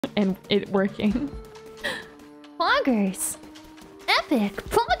and it working. Poggers! Epic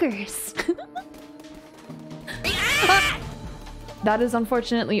poggers! That is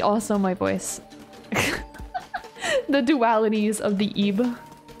unfortunately also my voice. The dualities of the Ebe.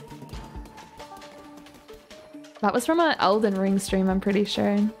 That was from an Elden Ring stream, I'm pretty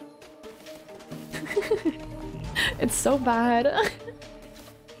sure. It's so bad.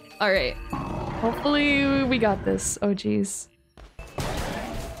 Alright. Hopefully we got this. Oh jeez.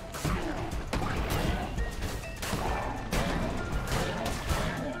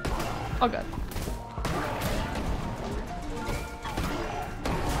 Oh god.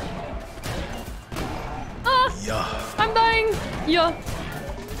 Ah! Yeah. I'm dying! Yeah.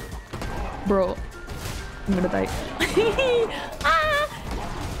 Bro. I'm gonna die. Ah!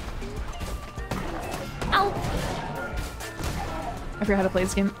 Ow! I forgot how to play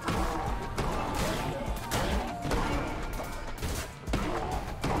this game.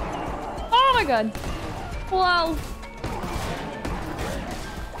 Oh my god. Wow.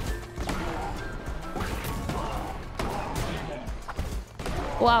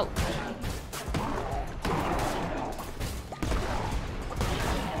 Wow.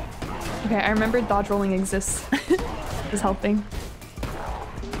 Okay, I remember dodge rolling exists. Is helping.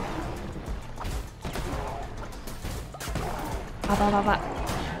 Oh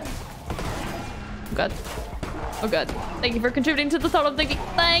god. Oh god. Thank you for contributing to the total. Thank you.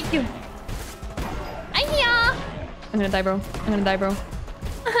 Thank you. Aya! I'm gonna die, bro. I'm gonna die, bro.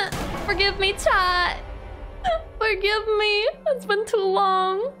 Forgive me, chat. Forgive me. It's been too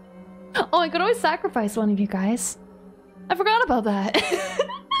long. Oh, I could always sacrifice one of you guys. I forgot about that.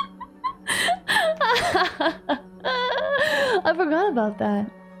 I forgot about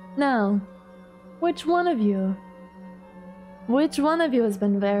that. Now, which one of you? Which one of you has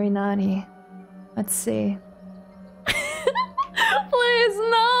been very naughty? Let's see. Please,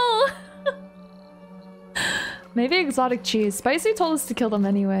 no! Maybe exotic cheese. Spicy told us to kill them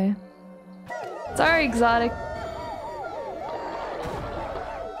anyway. Sorry, exotic.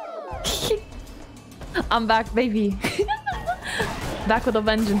 I'm back, baby. Back with a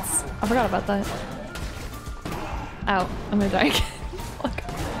vengeance. I forgot about that. Ow, I'm gonna die again. Fuck.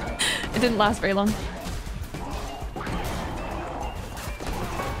 It didn't last very long.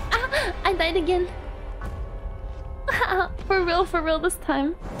 Ah, I died again. For real this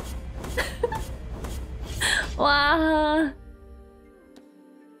time. Wow.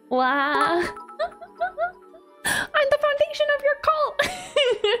 Wow. I'm the foundation of your cult.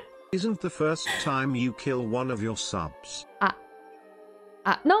 Isn't the first time you kill one of your subs?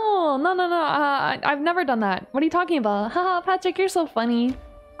 No. I've never done that. What are you talking about? Haha, Patrick, you're so funny.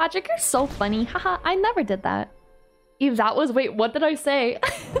 Patrick, you're so funny. Haha, I never did that. Eve, that was... Wait, what did I say?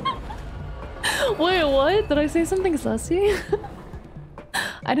 Wait, what? Did I say something sussy?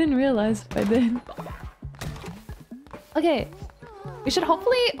 I didn't realize if I did. Okay. We should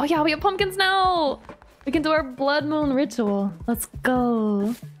hopefully... Oh yeah, we have pumpkins now! We can do our blood moon ritual. Let's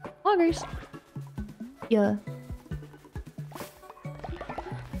go. Loggers. Yeah.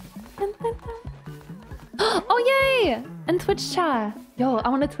 Oh yay! And Twitch chat. Yo, I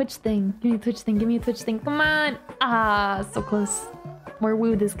want a Twitch thing. Give me a Twitch thing. Give me a Twitch thing. Come on. Ah, so close. More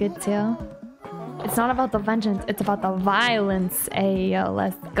wood is good too. It's not about the vengeance. It's about the violence. Hey, yo,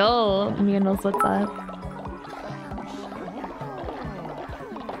 let's go. Mia knows what's up.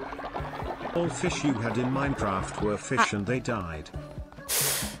 All fish you had in Minecraft were fish and they died.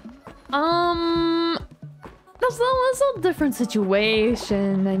 That's a different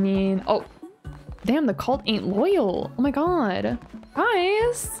situation. I mean, oh, damn, the cult ain't loyal. Oh my god,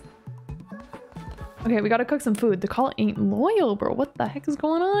 guys. Okay, we gotta cook some food. The cult ain't loyal, bro. What the heck is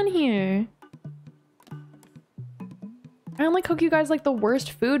going on here? I only cook you guys like the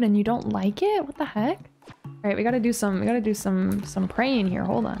worst food and you don't like it? What the heck? All right, we gotta do some praying here.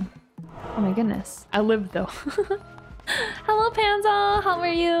 Hold on. Oh my goodness. I lived though. Hello, Panza. How are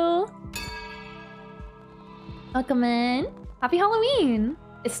you? Welcome in. Happy Halloween.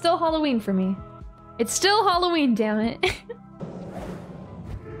 It's still Halloween for me. It's still Halloween, damn it.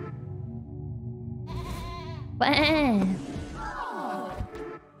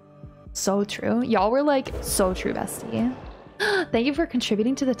 So true. Y'all were like so true, bestie. Thank you for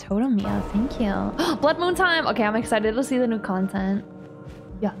contributing to the totem, Mia. Thank you. Blood moon time. Okay, I'm excited to see the new content.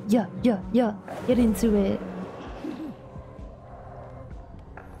 Yeah. Get into it.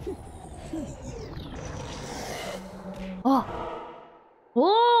 Oh.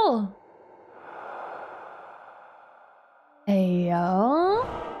 Whoa. Hey, yo.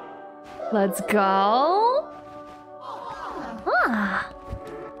 Let's go. Ah.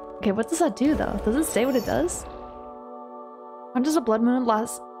 Okay, what does that do, though? Does it say what it does? When does a blood moon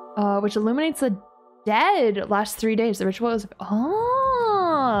last? which illuminates the dead. Lasts 3 days. The ritual is...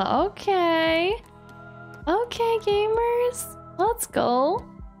 Oh, okay. Okay, gamers. Let's go.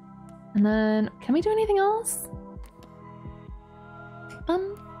 And then, can we do anything else?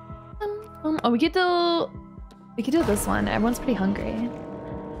 Oh, we could do this one. Everyone's pretty hungry.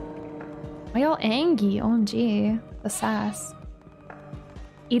 Why y'all angry? OMG. The sass.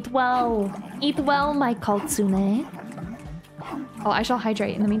 Eat well. Eat well, my Kaltsune. Oh, I shall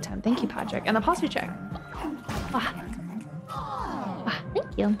hydrate in the meantime. Thank you, Patrick. And the posture check.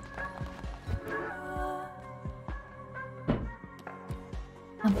 Thank you.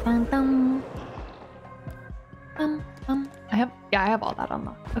 I have all that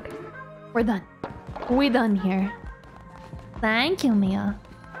unlocked. Okay. We're done. We done here. Thank you, Mia.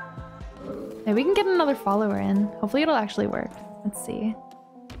 Maybe we can get another follower in. Hopefully it'll actually work. Let's see.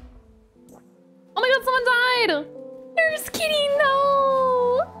 Oh my god, someone died! Nurse Kitty,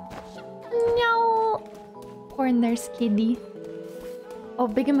 no! No! Poor Nurse Kitty. Oh,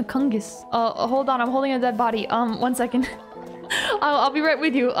 Big Makungus. Hold on, I'm holding a dead body. 1 second. I'll be right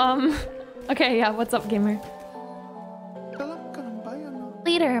with you. Okay, yeah, what's up, gamer?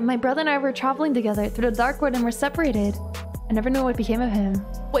 Later, my brother and I were traveling together through the dark wood and were separated. I never knew what became of him.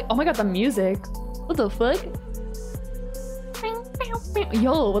 Wait, oh my god, the music. What the fuck?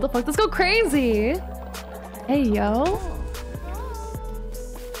 Yo, what the fuck? Let's go crazy. Hey, yo.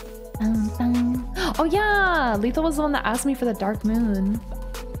 Oh yeah, Lethal was the one that asked me for the dark moon.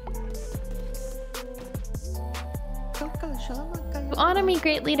 You honor me,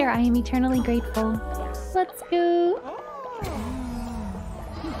 great leader. I am eternally grateful. Let's go.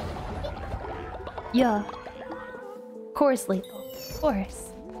 Yeah. Of course, Lethal. Of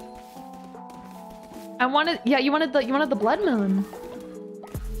course. I wanted, yeah, you wanted the blood moon.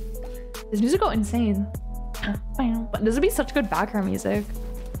 This music go insane. This would be such good background music.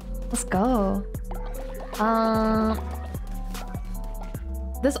 Let's go.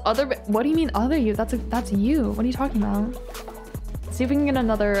 This other, what do you mean other you? That's you. What are you talking about? Let's see if we can get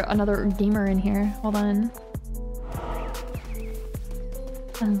another gamer in here. Hold on.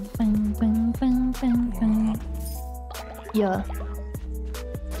 Yeah.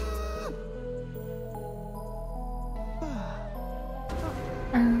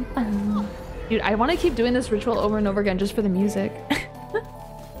 Dude, I want to keep doing this ritual over and over again just for the music.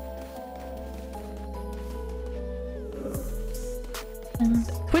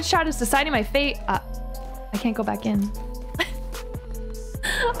 Twitch chat is deciding my fate. I can't go back in.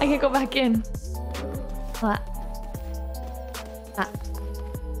 I can't go back in.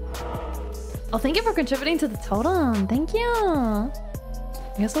 Oh, thank you for contributing to the totem. Thank you. I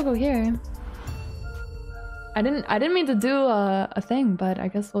guess I'll go here. I didn't mean to do a thing, but I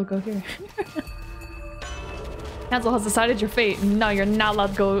guess we'll go here. Hansel has decided your fate. No, you're not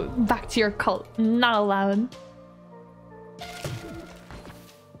allowed to go back to your cult. Not allowed.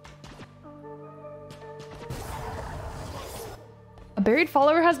 A buried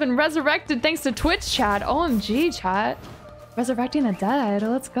follower has been resurrected thanks to Twitch chat. OMG, chat. Resurrecting the dead.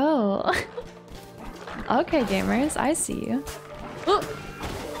 Let's go. Okay, gamers. I see you. Ooh.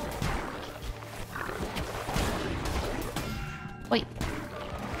 Wait.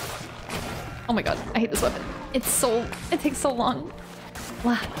 Oh my god. I hate this weapon. It takes so long.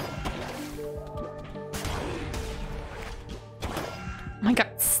 Wow. Oh my god.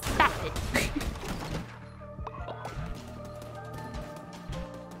 Stop it.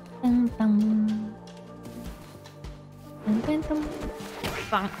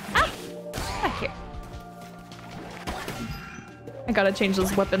 Ah! Back here. I gotta change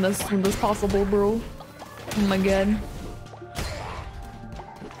this weapon as soon as possible, bro. Oh my god.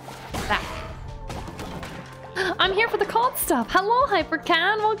 Back. I'm here for the cult stuff. Hello,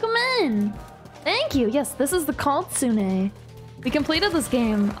 Hypercan. Welcome in. Thank you. Yes, this is the Kaltsune. We completed this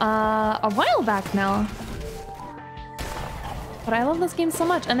game a while back now. But I love this game so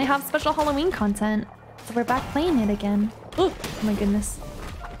much, and they have special Halloween content. So we're back playing it again. Oh my goodness.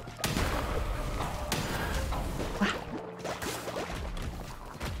 Wow.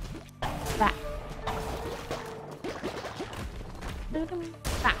 Back.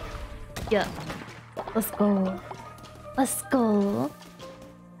 Back. Yeah. Let's go. Let's go.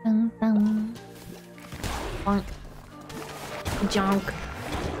 Dun, dun. Bonk. Junk.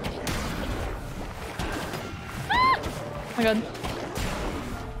 Ah! Oh my god.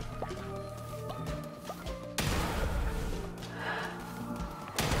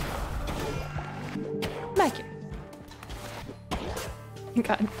 Back here.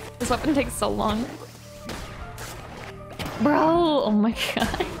 God, this weapon takes so long. Bro, oh my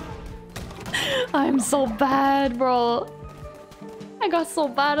god. I'm so bad, bro. I got so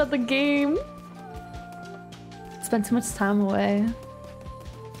bad at the game. Spent too much time away.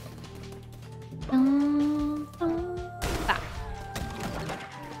 Back.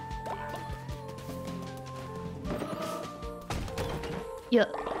 Yeah.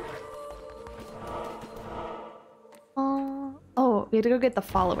 Oh, we had to go get the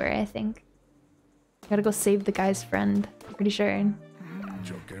follower, I think. We gotta go save the guy's friend. I'm pretty sure.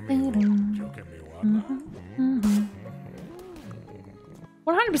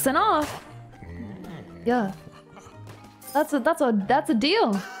 100% off. Yeah. That's a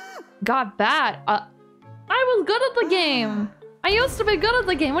deal. Got bad. I was good at the game. I used to be good at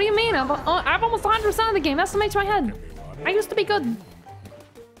the game. What do you mean? I'm almost 100% of the game. That's what makes my head. I used to be good.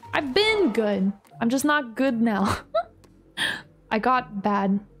 I've been good. I'm just not good now. I got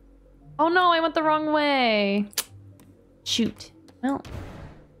bad. Oh no, I went the wrong way. Shoot. Well.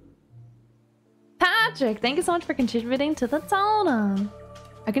 Patrick, thank you so much for contributing to the totem.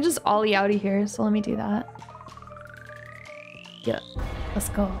 I can just ollie out of here, so let me do that. Yeah, let's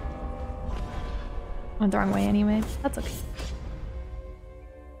go. Went the wrong way anyway. That's okay.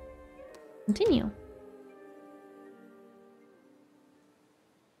 Continue.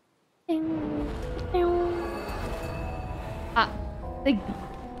 Ah, Bigby.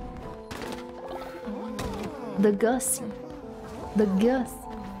 The Gus. The Gus.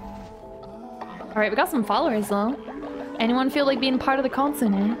 Alright, we got some followers though. Anyone feel like being part of the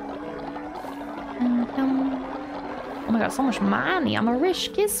concert, eh? Oh my god, so much money. I'm a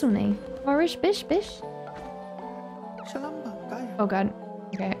rich kitsune. I'm a rich bish. Oh god.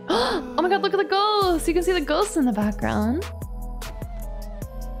 Okay. Oh my god, look at the ghost! You can see the ghost in the background.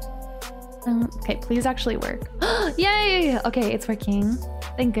 Okay, please actually work. Yay! Okay, it's working.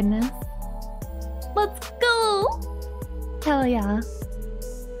 Thank goodness. Let's go! Hell yeah.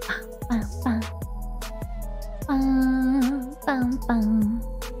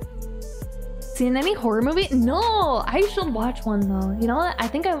 Seen any horror movie? No! I should watch one though. You know what? I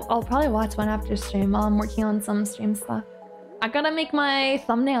think I'll probably watch one after stream while I'm working on some stream stuff. I gotta make my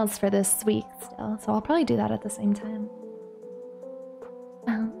thumbnails for this week still, so I'll probably do that at the same time.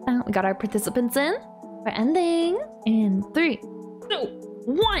 We got our participants in. We're ending in 3, 2,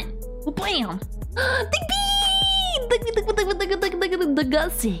 1. Bam! The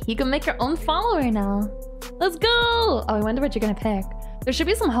Gussie. You can make your own follower now. Let's go! Oh, I wonder what you're gonna pick. There should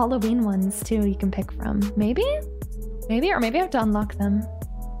be some Halloween ones too you can pick from. Maybe? Maybe? Or maybe I have to unlock them.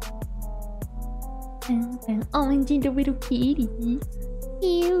 Oh, I need a little kitty.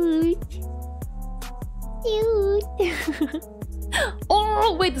 Cute. Cute.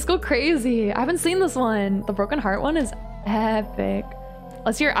 Oh, wait, this go crazy. I haven't seen this one. The Broken Heart one is epic.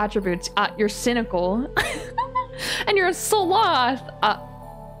 Let's see your attributes. You're cynical. And you're a sloth.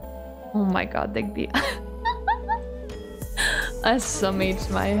 Oh my god, Digby. I SMH'd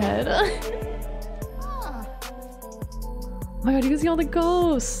my head. Oh my god, you can see all the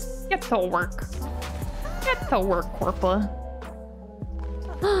ghosts. Get to work. Get to work, Corpa.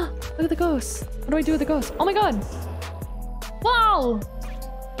 Look at the ghosts. What do I do with the ghosts? Oh my god. Wow.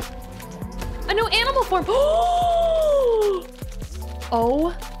 A new animal form.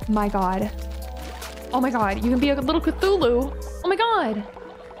 Oh my god. Oh my god, you can be a little Cthulhu. Oh my god.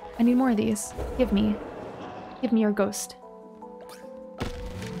 I need more of these. Give me your ghost.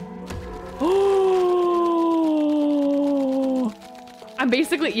 Oh, I'm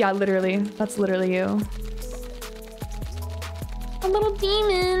basically, yeah, literally. That's literally you. A little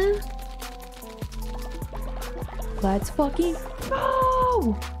demon. Let's fucking go.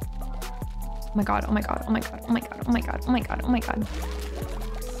 Oh my god, oh my god, oh my god, oh my god, oh my god, oh my god, oh my god.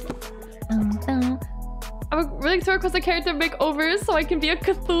 I would really like to request a character makeover so I can be a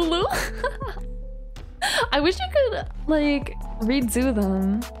Cthulhu. I wish you could, like, redo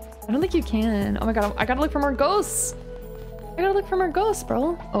them. I don't think you can. Oh my god, I gotta look for more ghosts. I gotta look for more ghosts,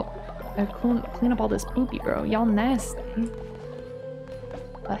 bro. Oh, I gotta clean up all this poopy, bro. Y'all nasty.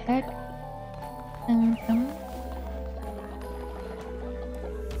 The heck?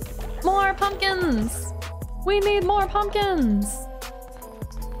 More pumpkins! We need more pumpkins!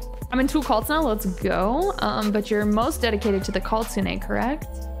 I'm in 2 cults now, let's go. But you're most dedicated to the Cultsune, correct?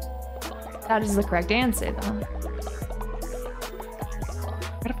 That is the correct answer, though.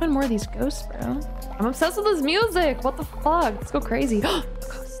 Gotta find more of these ghosts, bro. I'm obsessed with this music! What the fuck? Let's go crazy. Ghost.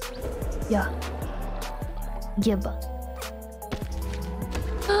 Yeah. Gibba.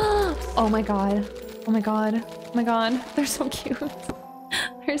 Oh my god. Oh my god. Oh my god. They're so cute.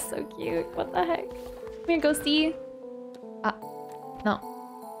 They're so cute. What the heck? Come here, ghosty. No.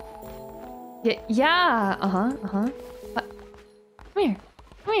 Yeah. What? Come here.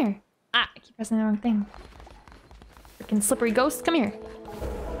 Come here. I keep pressing the wrong thing. fucking slippery ghost. Come here.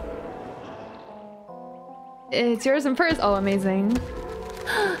 It's yours and first. Oh, amazing.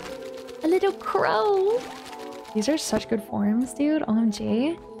 A little crow. These are such good forms, dude.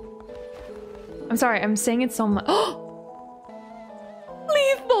 OMG. I'm sorry, I'm saying it so much.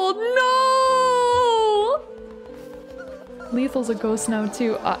 Lethal, no! Lethal's a ghost now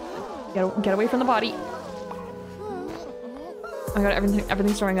too. Get away from the body. Oh my god,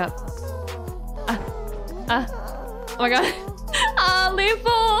 everything's throwing up. Oh my god.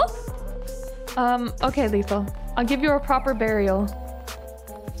 Lethal! Okay, Lethal. I'll give you a proper burial.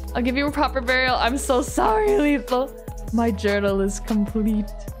 I'll give you a proper burial. I'm so sorry, Lethal. My journal is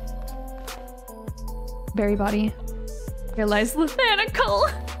complete. Berry body. Here lies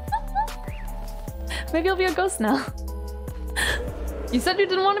Lethanical. Maybe I'll be a ghost now. You said you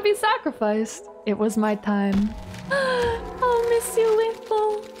didn't want to be sacrificed. It was my time. I'll miss you,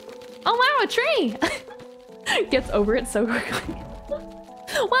 Lethal. Oh wow, a tree! Gets over it so quickly.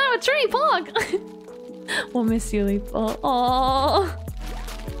 Wow, a tree, Pog! We'll miss you, Lethal. Aww.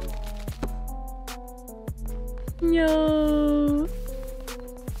 No.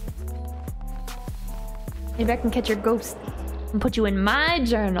 Maybe I can catch your ghost and put you in my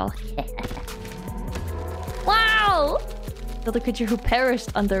journal. Wow! Build a creature who perished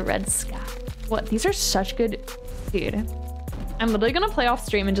under red sky. What? These are such good... Dude. I'm literally gonna play off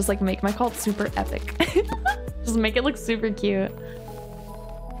stream and just like make my cult super epic. Just make it look super cute.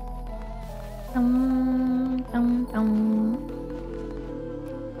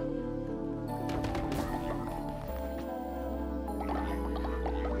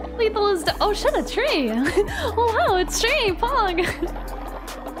 Lethal is oh shit, a tree. Oh wow, it's tree, Pog.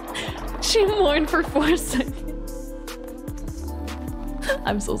 She mourned for 4 seconds.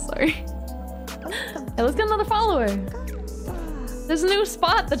 I'm so sorry. Hey, let's get another follower. There's a new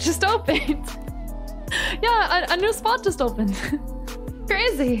spot that just opened. Yeah, a new spot just opened.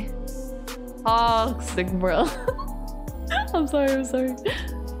 Crazy. Toxic, bro. I'm sorry.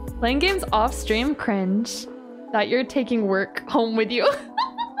 Playing games off stream, cringe. That you're taking work home with you.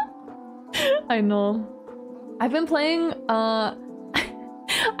 I know. I've been playing, I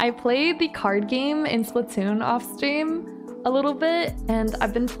played the card game in Splatoon off stream a little bit, and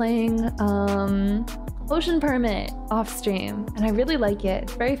I've been playing, Potion Permit off stream, and I really like it.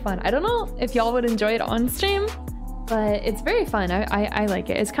 It's very fun. I don't know if y'all would enjoy it on stream, but it's very fun. I like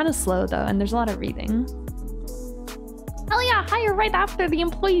it. It's kind of slow though, and there's a lot of reading. Hell yeah, hire right after the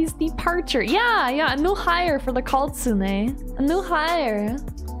employee's departure. Yeah, a new hire for the Kaltsune. A new hire.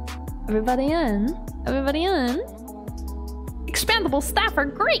 Everybody in. Expandable staff are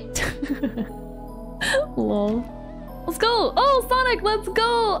great. Lol. Let's go. Oh, Sonic, let's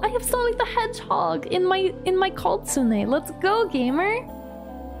go. I have Sonic the Hedgehog in my Kaltsune. Let's go, gamer.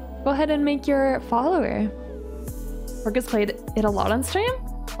 Go ahead and make your follower. Orcus played it a lot on stream?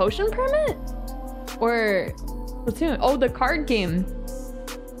 Potion Permit? Or Splatoon? Oh, the card game.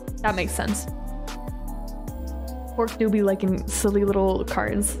 That makes sense. Pork do be liking silly little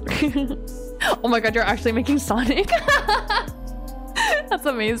cards. Oh my god, you're actually making Sonic? That's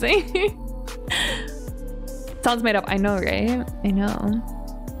amazing. Sounds made up. I know, right? I know.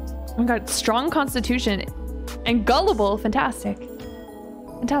 Oh my god, strong constitution and gullible. Fantastic.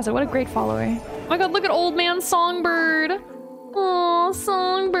 Fantastic. What a great follower. Oh my god, look at old man Songbird. Oh,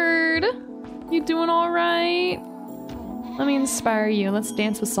 Songbird. You doing all right? Let me inspire you. Let's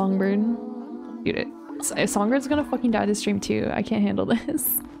dance with Songbird. Dude, Songbird's gonna fucking die this stream too. I can't handle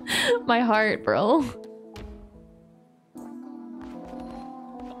this. My heart, bro.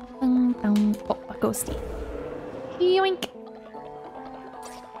 Oh, a ghosty. Yoink.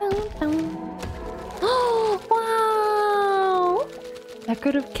 Oh, wow!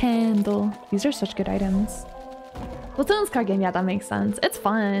 Decorative candle. These are such good items. Splatoon's card game, yeah, that makes sense. It's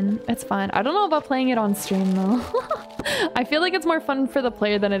fun. It's fun. I don't know about playing it on stream though. I feel like it's more fun for the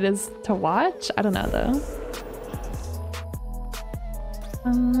player than it is to watch. I don't know though.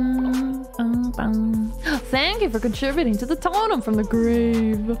 Thank you for contributing to the totem from the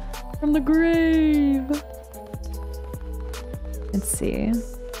grave. From the grave. Let's see.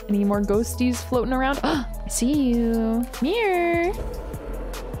 Any more ghosties floating around? Oh, I see you. Come here.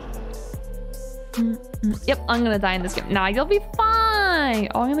 Yep, I'm gonna die in this game. Nah, you'll be fine.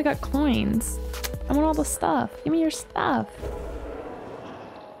 Oh, I only got coins. I want all the stuff. Give me your stuff.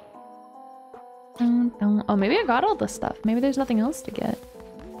 Oh, maybe I got all the stuff. Maybe there's nothing else to get.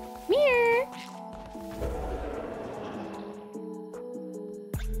 Come here.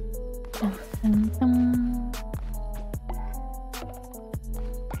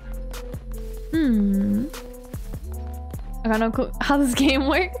 I got no clue how this game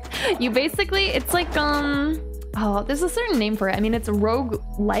works. You basically, it's like Oh, there's a certain name for it. I mean, it's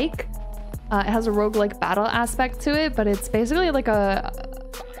rogue-like. It has a rogue-like battle aspect to it, but it's basically like a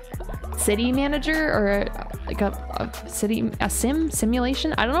city manager or like a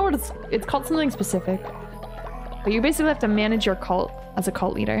simulation. I don't know what it's called, something specific. But you basically have to manage your cult as a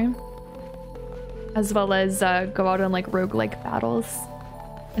cult leader, as well as go out on like roguelike battles.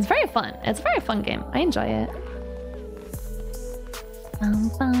 It's very fun. It's a very fun game. I enjoy it. I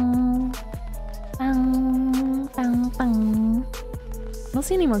don't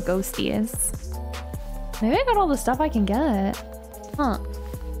see any more ghosties. Maybe I got all the stuff I can get. Huh.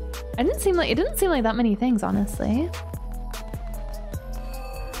 It didn't seem like that many things, honestly.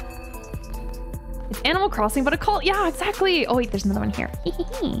 It's Animal Crossing, but a cult. Yeah, exactly. Oh wait, there's another one here.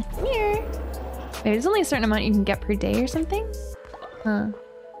 Here. Wait, there's only a certain amount you can get per day or something? Huh.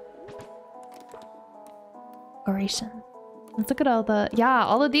 Decoration. Let's look at all the... Yeah,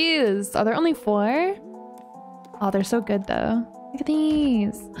 all of these. Oh, there are only 4? Oh, they're so good, though. Look at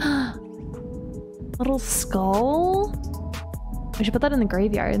these. Little skull? We should put that in the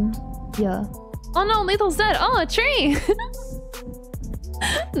graveyard. Yeah. Oh no, Lethal's dead. Oh, a tree!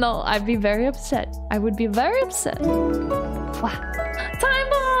 No, I'd be very upset. I would be very upset. Wow. Time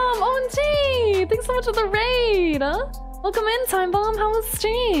Bomb! OMG! Thanks so much for the raid! Huh? Welcome in, Time Bomb. How was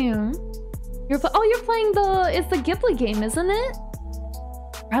stream? You're playing it's the Ghibli game, isn't it?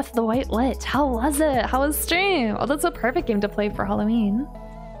 Breath of the White Witch. How was it? How was stream? Oh, that's a perfect game to play for Halloween.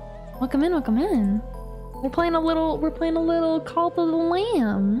 Welcome in, welcome in. We're playing a little Call to the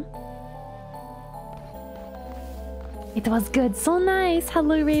Lamb. It was good. So nice.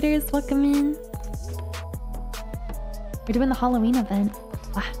 Hello, Raiders. Welcome in. We're doing the Halloween event.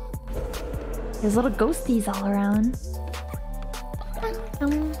 Wow. There's little ghosties all around.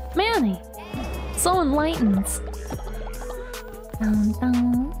 Manny. So enlightened.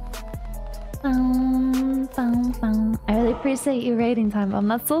 I really appreciate you raiding, Time Bomb.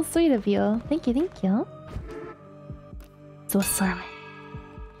 That's so sweet of you. Thank you, thank you. So sorry.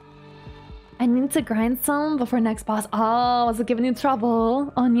 I need to grind some before next boss. Oh, was it giving you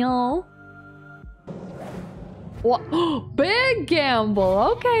trouble? Oh no. What? Big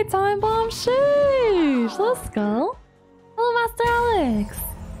gamble. Okay, Time Bomb. Sheesh. Let's go. Hello, Master Alex.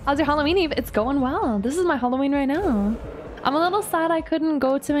 How's your Halloween Eve? It's going well. This is my Halloween right now. I'm a little sad I couldn't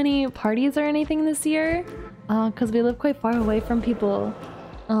go to any parties or anything this year, because we live quite far away from people.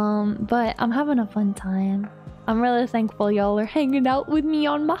 But I'm having a fun time. I'm really thankful y'all are hanging out with me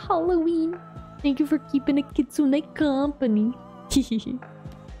on my Halloween. Thank you for keeping a kitsune company.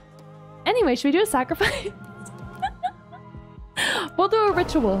 Anyway, should we do a sacrifice? We'll do a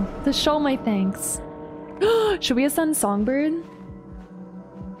ritual to show my thanks. Should we ascend Songbird?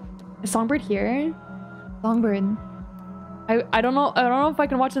 Is Songbird here? Songbird. I don't know if I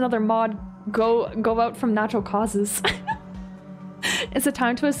can watch another mod go out from natural causes. Is it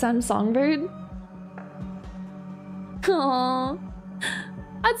time to ascend Songbird? Aww.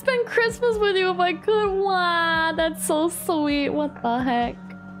 I'd spend Christmas with you if I could. Wow, that's so sweet. What the heck?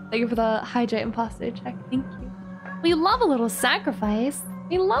 Thank you for the hydrate and posture check. Thank you. We love a little sacrifice.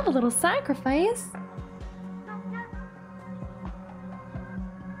 We love a little sacrifice.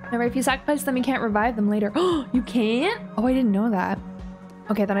 Remember, if you sacrifice them, you can't revive them later. Oh, you can't? Oh, I didn't know that.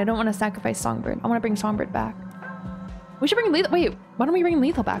 Okay, then I don't want to sacrifice Songbird. I want to bring Songbird back. We should bring Lethal. Wait, why don't we bring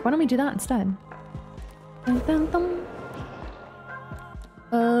Lethal back? Why don't we do that instead? Dun, dun, dun.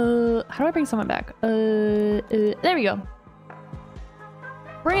 How do I bring someone back? There we go.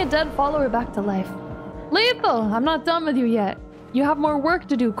 Bring a dead follower back to life. Lethal, I'm not done with you yet. You have more work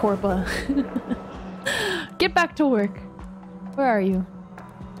to do, Corpa. Get back to work. Where are you?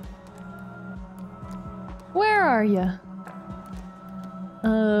 Where are you?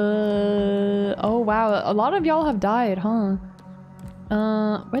 Oh wow, a lot of y'all have died, huh?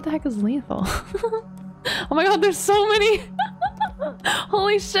 Where the heck is Lethal? Oh my god, there's so many!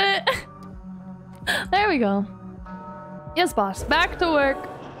 Holy shit! There we go. Yes, boss. Back to work.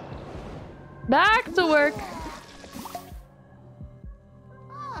 Back to work.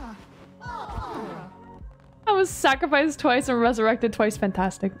 I was sacrificed twice and resurrected twice.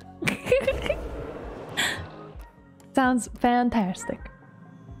 Fantastic. Sounds fantastic.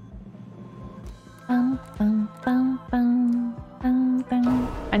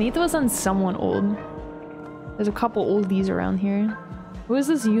 I need to ascend someone old. There's a couple oldies around here. Who is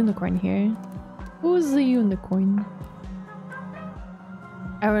this unicorn here? Who is the unicorn?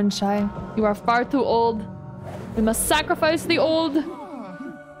 Aaron Shy, you are far too old. We must sacrifice the old.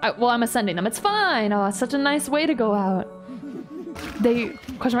 Well, I'm ascending them. It's fine. Oh, it's such a nice way to go out. The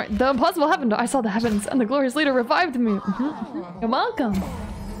impossible happened. I saw the heavens, and the glorious leader revived me. You're welcome.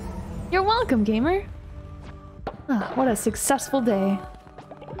 You're welcome, gamer. Ah, what a successful day.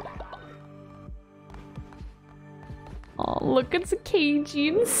 Oh, look, it's a Cagey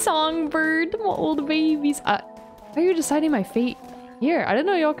and Songbird, my old babies. Are you deciding my fate here? I didn't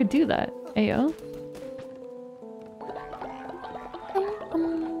know y'all could do that. Ayo.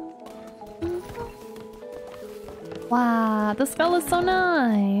 Wow, the skull is so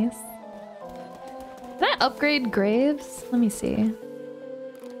nice. Can I upgrade graves? Let me see.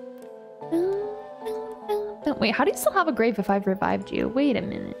 Wait, how do you still have a grave if I've revived you? Wait a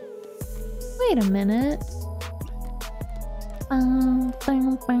minute. Wait a minute.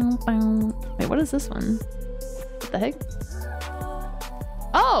 Wait, what is this one? What the heck?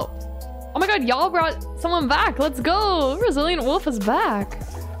 Oh! Oh my god, y'all brought someone back. Let's go! Resilient Wolf is back.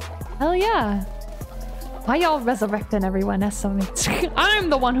 Hell yeah. Why y'all resurrecting everyone? That's so much.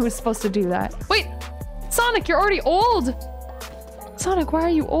 I'm the one who's supposed to do that. Wait! Sonic, you're already old! Sonic, why are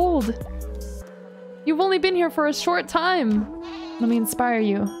you old? You've only been here for a short time. Let me inspire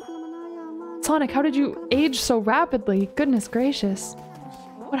you. Sonic, how did you age so rapidly? Goodness gracious.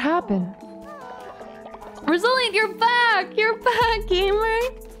 What happened? Resilient, you're back! You're back, gamer!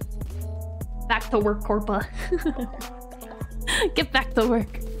 Back to work, Corpa. Get back to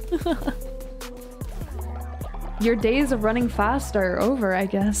work. Your days of running fast are over, I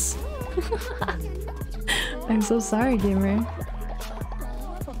guess. I'm so sorry, gamer.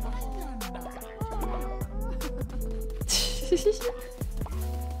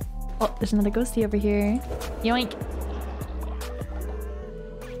 Oh, there's another ghosty over here. Yoink.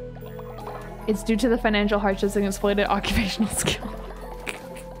 It's due to the financial hardships and exploited occupational skill.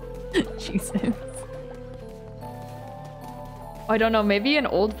 Jesus. Oh, I don't know. Maybe an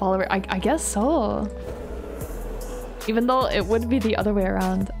old follower. I guess so. Even though it would be the other way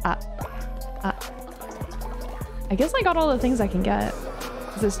around. I guess I got all the things I can get.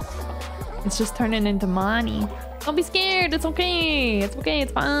 It's just turning into money. Don't be scared. It's okay. It's okay.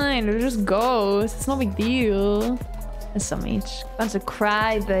 It's fine. They're just ghosts. It's no big deal. There's so much. Bunch of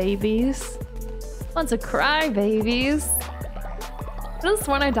crybabies. Bunch of crybabies. I could have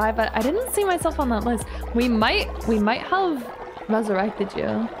sworn I died, but I didn't see myself on that list. We might have resurrected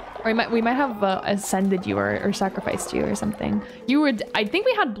you, or we might have ascended you or sacrificed you or something. You were. I think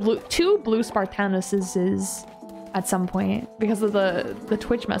we had two blue Spartanuses at some point because of the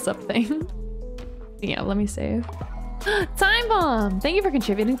Twitch mess up thing. Yeah, let me save. Time Bomb! Thank you for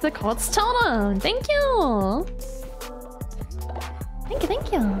contributing to the cult's totem! Thank you! Thank you,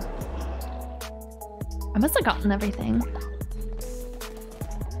 thank you. I must have gotten everything.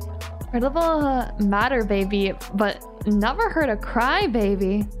 Heard of a matter baby, but never heard a cry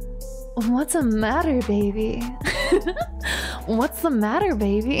baby. What's a matter baby? What's the matter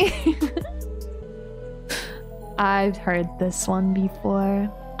baby? I've heard this one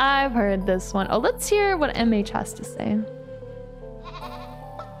before. I've heard this one. Oh, let's hear what MH has to say.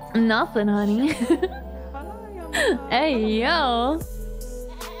 Nothing, honey. Hey, yo.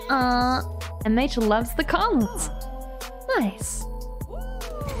 MH loves the comments. Nice.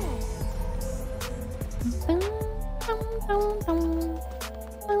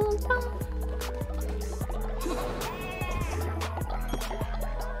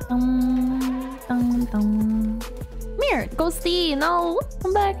 Mirror, go see. No,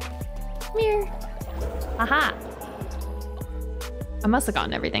 come back. Mirror. Aha. I must have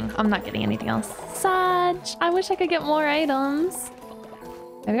gotten everything. I'm not getting anything else. Sag, I wish I could get more items.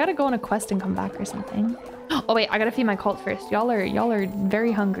 I gotta go on a quest and come back or something. Oh wait, I gotta feed my cult first. Y'all are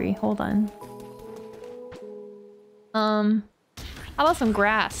very hungry. Hold on. How about some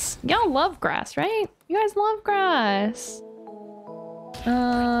grass? Y'all love grass, right? You guys love grass.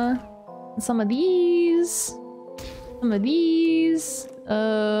 Some of these. Some of these.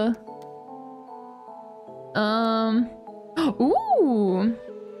 Ooh.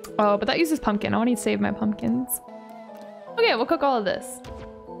 Oh, but that uses pumpkin. I want to save my pumpkins. Okay, we'll cook all of this.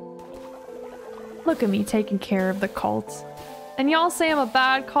 Look at me taking care of the cult. And y'all say I'm a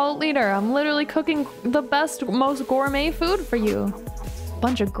bad cult leader. I'm literally cooking the best, most gourmet food for you.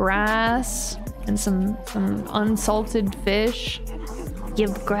 Bunch of grass and some unsalted fish.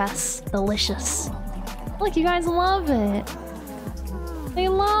 Give grass delicious. Look, you guys love it. They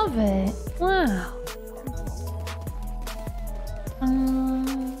love it. Wow.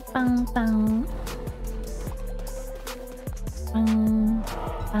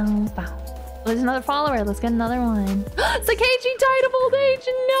 There's another follower. Let's get another one. Sakechi died of old age.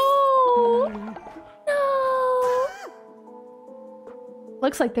 No. No.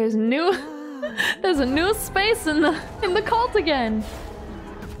 Looks like there's new. There's a new space in the cult again.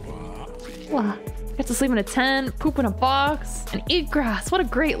 Wow. Get to sleep in a tent, poop in a box, and eat grass. What a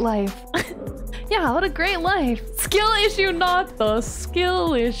great life. Yeah, what a great life. Skill issue, not the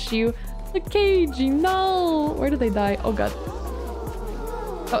skill issue. The cagey, no. Where did they die? Oh god.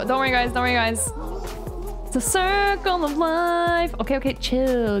 Oh, don't worry guys, don't worry guys. It's a circle of life. Okay, okay,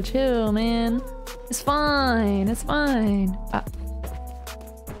 chill, chill, man. It's fine, it's fine. I'll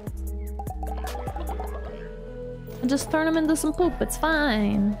just turn him into some poop, it's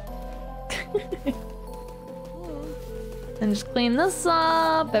fine. And just clean this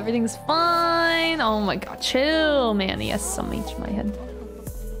up, everything's fine. Oh my god, chill, man. Yes, some H in my head.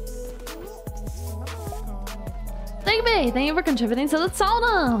 Thank you, thank you for contributing to the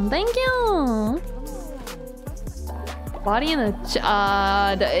totem. Thank you. Body in the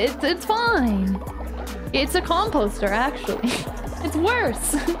it's fine. It's a composter, actually. It's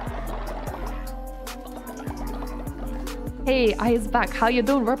worse. Hey, Aya's back. How you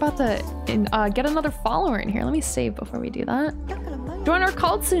doing? We're about to get another follower in here. Let me save before we do that. Join our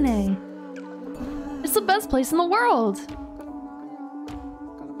Kaltsune. It's the best place in the world.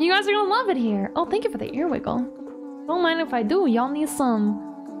 You guys are gonna love it here. Oh, thank you for the ear wiggle. Don't mind if I do. Y'all need some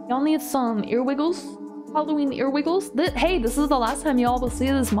ear wiggles. Halloween ear wiggles. Hey, this is the last time y'all will see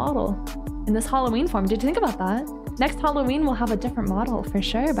this model in this Halloween form. Did you think about that? Next Halloween we'll have a different model for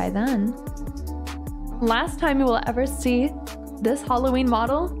sure by then. Last time you will ever see this Halloween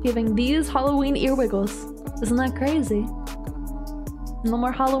model giving these Halloween ear wiggles. Isn't that crazy? No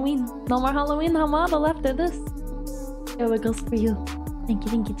more Halloween. No more Halloween model after this. Ear wiggles for you. Thank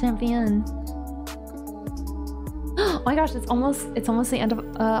you, champion. Oh my gosh, it's almost the end of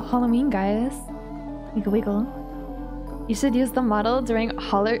Halloween, guys. Wiggle wiggle. You should use the model during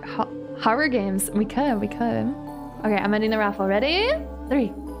horror games. We could. Okay, I'm ending the raffle. Ready?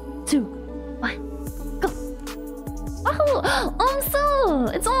 3, 2, 1. Oh,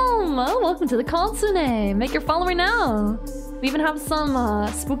 it's welcome to the Kaltsune. Make your follower now. We even have some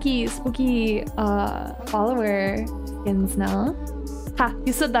spooky follower skins now. Ha,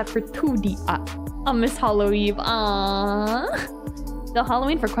 you said that for 2D. Miss HALLOWEEB. Still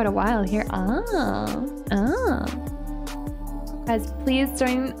Halloween for quite a while here. Guys, please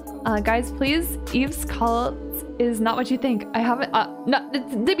join. Guys, please. Eve's cult is not what you think. I haven't. No,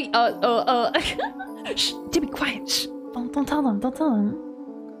 Dibby. Shh, Dibby, quiet. Shh. Don't tell them. Don't tell them.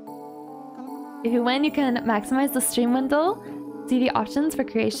 If you win, you can maximize the stream window. See the options for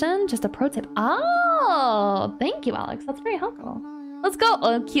creation. Just a pro tip. Oh, thank you, Alex. That's very helpful. Let's go.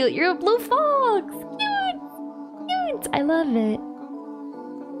 Oh, cute. You're a blue fox. Cute. I love it.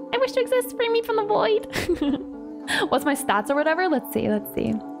 I wish to exist. Free me from the void. What's my stats or whatever? Let's see.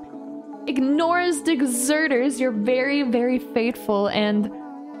 Ignores deserters. You're very, very faithful and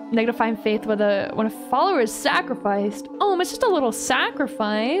negatifying faith when a follower is sacrificed. Oh, it's just a little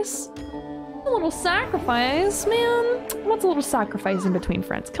sacrifice. A little sacrifice, man. What's a little sacrifice in between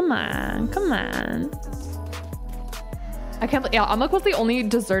friends? Come on. I can't believe, yeah, I'm like, what's the only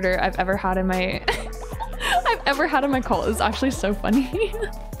deserter I've ever had in my cult. It's actually so funny.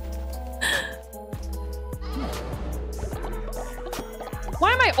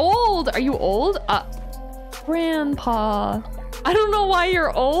 Why am I old? Are you old? Grandpa. I don't know why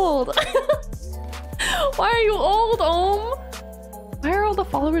you're old. Why are you old, Why are all the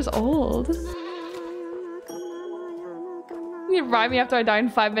followers old? You revive me after I die in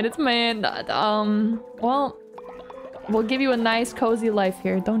 5 minutes, man. Well, we'll give you a nice, cozy life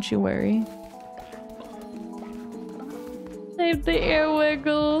here. Don't you worry. Save the ear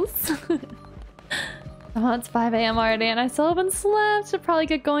wiggles. Oh, it's 5 AM already and I still haven't slept. Should probably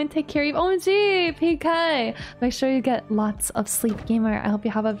get going. Take care of you. OMG, PK. Make sure you get lots of sleep, gamer. I hope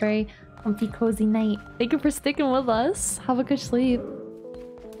you have a very comfy, cozy night. Thank you for sticking with us. Have a good sleep.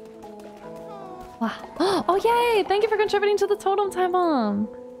 Wow. Oh, yay! Thank you for contributing to the totem time bomb.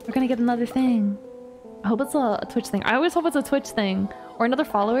 We're gonna get another thing. I hope it's a Twitch thing. I always hope it's a Twitch thing. Or another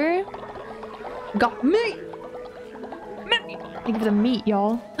follower. Got meat! Thank you for the meat,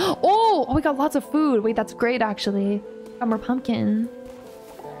 y'all. Oh, we got lots of food. Wait, that's great, actually. Got more pumpkin.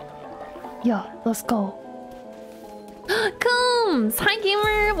 Yeah, let's go. Combs! Hi,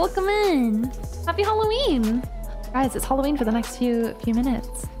 gamer! Welcome in! Happy Halloween! Guys, it's Halloween for the next few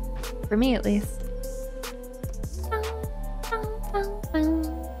minutes. For me, at least.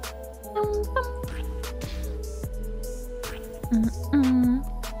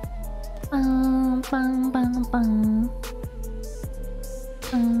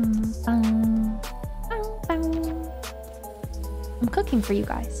 I'm cooking for you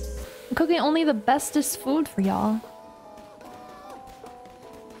guys. I'm cooking only the bestest food for y'all.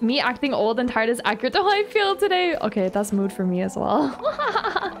 Me acting old and tired is accurate to how I feel today. Okay, that's mood for me as well.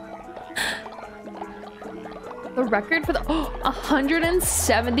 The record for the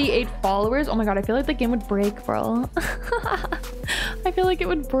 178 followers. Oh my god, I feel like the game would break, bro. I feel like it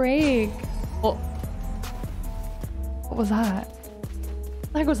would break. Oh. What was that?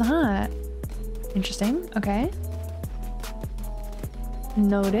 What the heck was that? Interesting. Okay.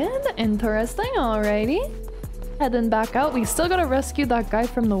 Noted. Interesting. Alrighty. Heading back out. We still gotta rescue that guy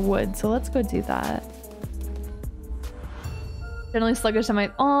from the wood, so let's go do that. Generally sluggish, I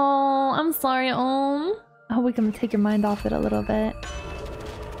might. Oh, I'm sorry. I hope we can take your mind off it a little bit.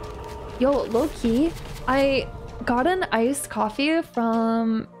 Yo, low-key, I got an iced coffee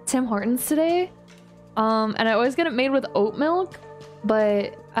from Tim Hortons today. And I always get it made with oat milk,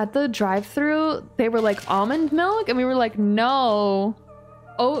 but at the drive-thru, they were like almond milk, and we were like, no,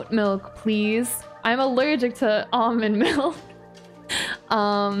 oat milk, please. I'm allergic to almond milk.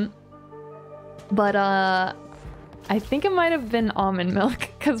 I think it might have been almond milk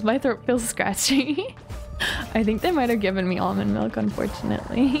because my throat feels scratchy. I think they might have given me almond milk,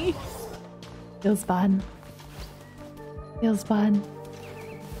 unfortunately. Feels bad. Feels bad.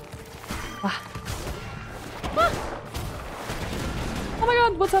 Ah. Ah. Oh my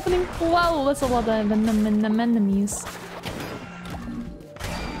god, what's happening? Wow, that's a lot of enemies.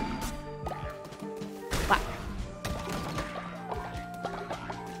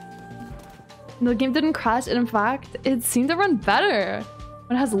 The game didn't crash, and in fact, it seemed to run better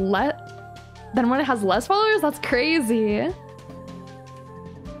when it has less followers. That's crazy.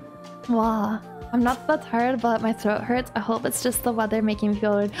 Wow. I'm not that tired, but my throat hurts. I hope it's just the weather making me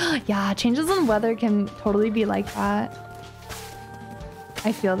feel weird. Yeah, changes in weather can totally be like that.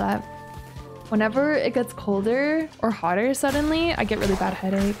 I feel that. Whenever it gets colder or hotter suddenly, I get really bad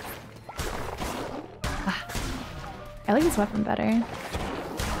headache. Ah. I like this weapon better.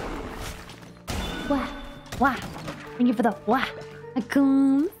 Wah, wah. Thank you for the wah.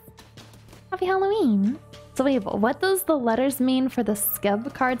 Happy Halloween. So wait, what does the letters mean for the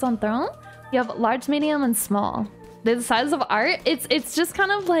skeb cards on Throne? You have large, medium, and small. They're the size of art. It's just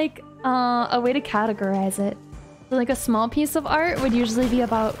kind of like a way to categorize it. So like a small piece of art would usually be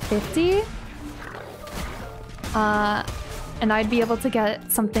about 50. And I'd be able to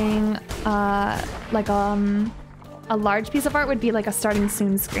get something like a large piece of art would be like a starting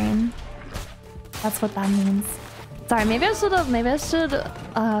soon screen. That's what that means. Sorry, maybe I should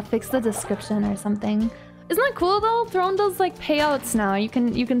fix the description or something. Isn't that cool though? Throne does like payouts now. You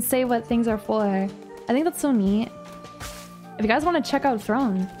can say what things are for. I think that's so neat. If you guys want to check out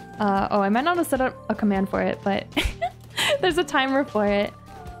Throne, oh, I might not have set up a command for it, but there's a timer for it,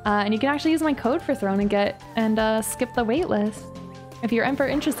 and you can actually use my code for Throne and skip the wait list if you're ever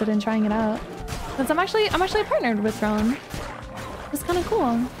interested in trying it out. Since I'm actually partnered with Throne. It's kind of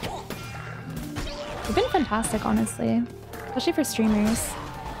cool. They've been fantastic, honestly, especially for streamers.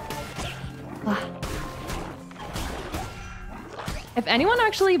 Ah. If anyone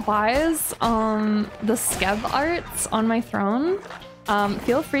actually buys the skeb arts on my Throne,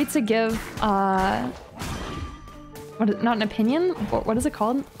 feel free to give not an opinion. What is it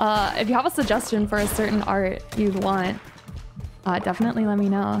called? If you have a suggestion for a certain art you want, definitely let me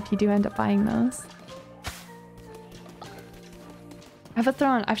know if you do end up buying those. I have a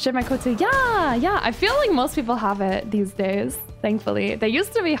Throne. I've shared my code too. Yeah. I feel like most people have it these days, thankfully. They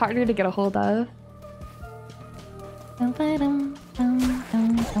used to be harder to get a hold of.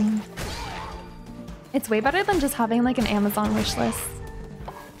 It's way better than just having like an Amazon wish list.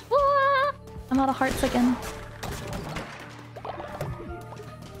 I'm out of hearts again.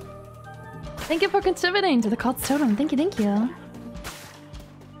 Thank you for contributing to the Cult's Totem. Thank you.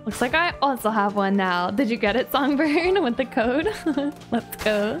 Looks like I also have one now. Did you get it, Songbird, with the code? Let's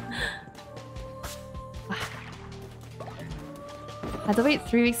go. I had to wait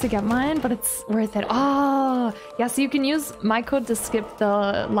 3 weeks to get mine, but it's worth it. Oh, yeah, so you can use my code to skip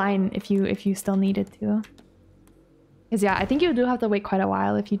the line if you still needed to. Because yeah, I think you do have to wait quite a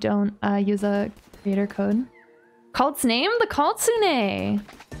while if you don't use a creator code. Cult's name? The Cultsune!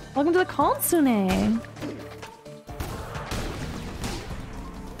 Welcome to the Cultsune!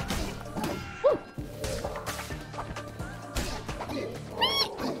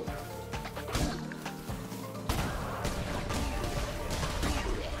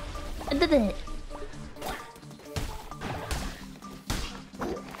 I did it.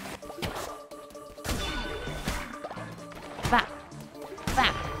 Back.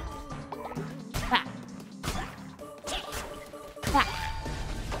 Back. Back. Back.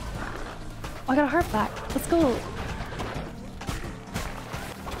 Oh, I got a heart back. Let's go.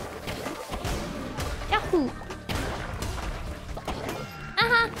 Yahoo!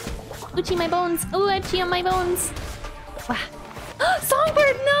 Aha! Uchi my bones. Ooh, Uchi on my bones. Wow.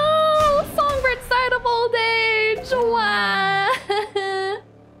 Songbird, no! Songbird died of old age! What?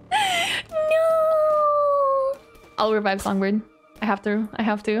 No. I'll revive Songbird. I have to. I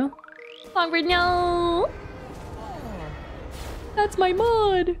have to. Songbird, no. That's my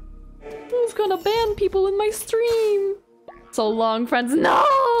mod. Who's gonna ban people in my stream? So long, friends.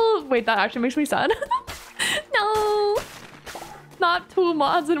 No! Wait, that actually makes me sad. No! Not 2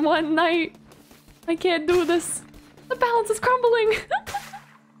 mods in one night. I can't do this. The balance is crumbling.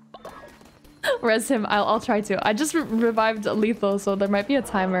 Res him. I'll try to. I just revived Lethal, so there might be a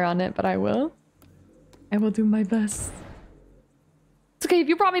timer on it, but I will. I will do my best. It's okay if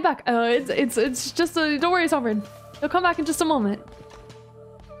you brought me back. It's just don't worry, Songbird. He'll come back in just a moment.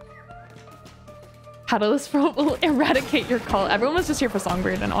 Catalyst Pro will eradicate your call. Everyone was just here for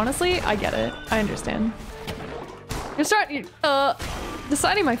Songbird, and honestly, I get it. I understand. You're starting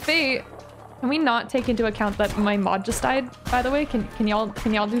deciding my fate. Can we not take into account that my mod just died, by the way? Can y'all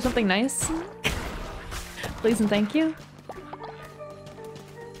do something nice? Please and thank you.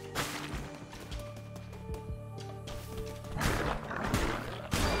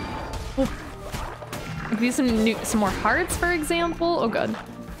 I could use some more hearts, for example. Oh god.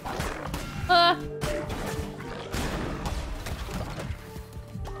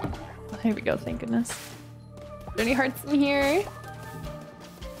 Here we go, thank goodness. Are there any hearts in here?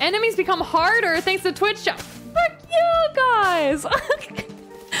 Enemies become harder thanks to Twitch chat. Fuck you guys!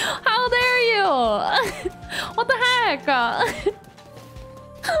 How dare you? What the heck?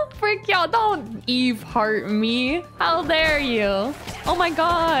 Frick y'all, don't Eve heart me. How dare you? Oh my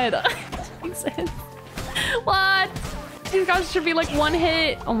god. Jesus. What? These guys should be like 1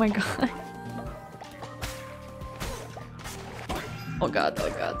 hit. Oh my god. Oh god, oh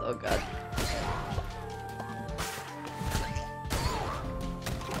god, oh god.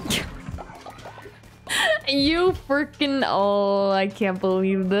 You freaking... Oh, I can't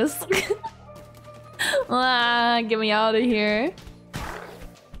believe this. Get me out of here.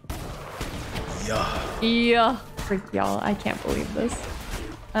 Yeah. Freak y'all, I can't believe this.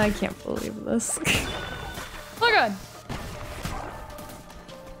 I can't believe this. Oh god.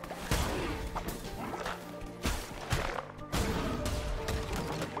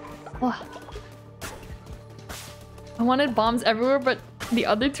 Oh. I wanted bombs everywhere, but the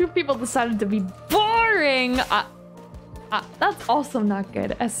other 2 people decided to be boring. That's also not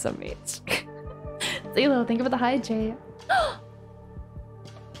good. SMH. Zelo, thank you for the high J.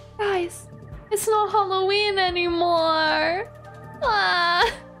 Guys, it's not Halloween anymore.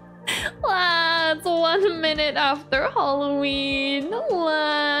 It's 1 minute after Halloween.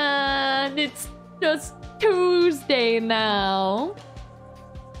 It's just Tuesday now.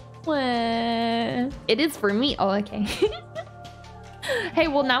 It is for me. Oh, okay. Hey,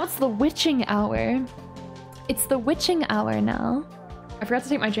 well now it's the witching hour. It's the witching hour now. I forgot to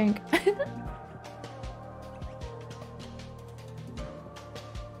take my drink.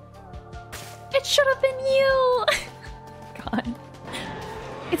 It should have been you. God.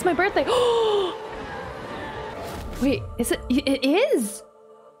 It's my birthday. Wait, is it? It is.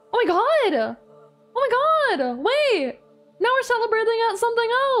 Oh my god. Oh my god. Wait. Now we're celebrating at something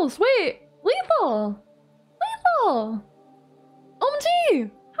else. Wait. Lethal. Lethal.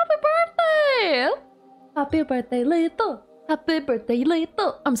 OMG. Happy birthday. Happy birthday, Lethal. Happy birthday,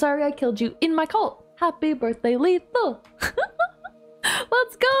 Lethal. I'm sorry I killed you in my cult. Happy birthday, Lethal.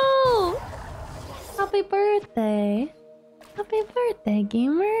 Let's go. Happy birthday. Happy birthday,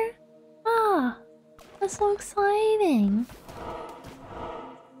 gamer. That's so exciting.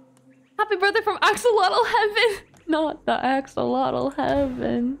 Happy birthday from Axolotl Heaven. Not the Axolotl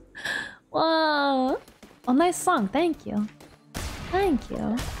Heaven. Wow. Oh, nice song. Thank you. Thank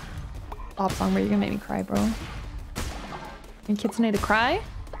you. Pop song where you're gonna make me cry, bro. Your kids need to cry?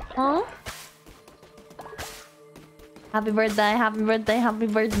 Huh? Happy birthday, happy birthday, happy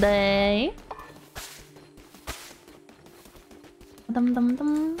birthday. Dum dum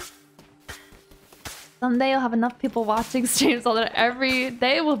dum. Someday you'll have enough people watching streams so that every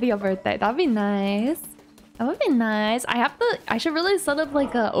day will be a birthday. That'd be nice. That would be nice. I should really set up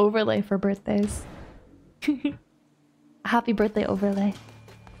like a overlay for birthdays. Happy birthday overlay.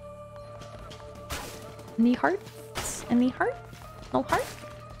 Any hearts? Any heart? No heart?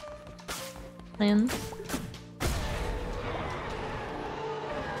 Man.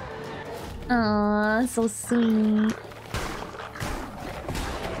 Aww, so sweet.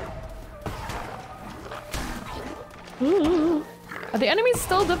 Ooh. Are the enemies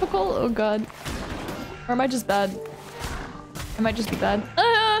still difficult? Oh god. Or am I just bad? I might just be bad.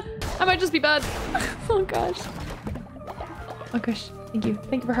 I might just be bad. Oh gosh. Oh gosh. Thank you.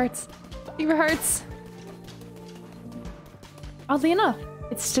 Thank you for hearts. Thank you for hearts. Oddly enough,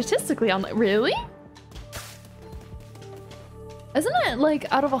 it's statistically on. Really? Isn't it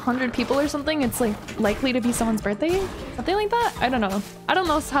like out of 100 people or something, it's like likely to be someone's birthday? Something like that? I don't know. I don't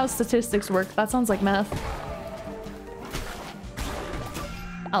know how statistics work. That sounds like math.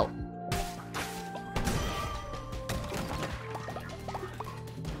 Oh.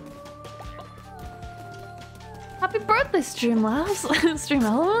 Happy birthday, Streamlabs!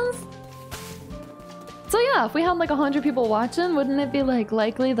 Streamlabs? So yeah, if we had like 100 people watching, wouldn't it be like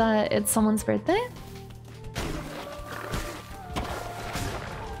likely that it's someone's birthday?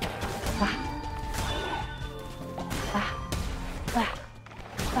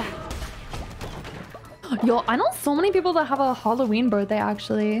 Yo, I know so many people that have a Halloween birthday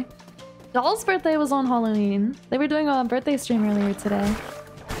actually. Doll's birthday was on Halloween. They were doing a birthday stream earlier today.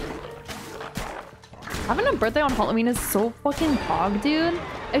 Having a birthday on Halloween is so fucking pog, dude.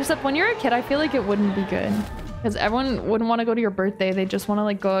 Except when you're a kid, I feel like it wouldn't be good. Because everyone wouldn't want to go to your birthday. They just want to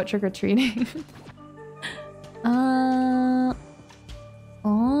like go out trick-or-treating. Oh.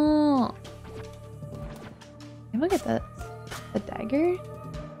 Can we get the dagger?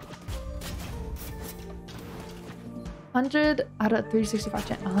 100 out of 365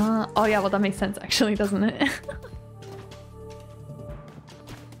 chance. Oh yeah, well that makes sense actually, doesn't it?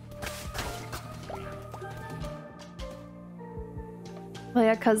 Well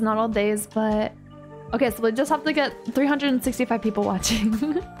yeah, cause not all days, but... Okay, so we just have to get 365 people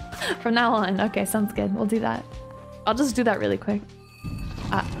watching from now on. Okay, sounds good. We'll do that. I'll just do that really quick.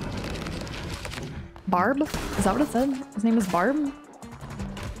 Barb? Is that what it said? His name is Barb?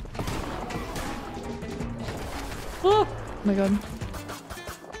 Oh my god.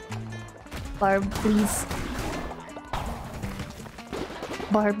 Barb, please.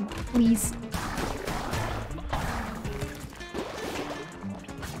 Barb, please.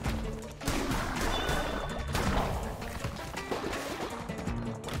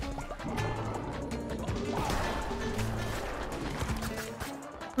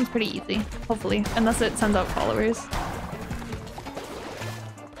 It's pretty easy, hopefully, unless it sends out followers.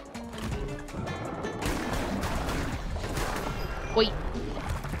 Wait.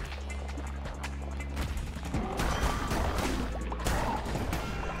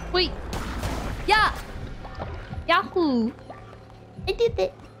 Wait. Yeah. Yahoo. I did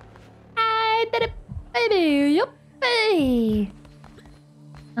it. I did it, baby. Yup. Hey.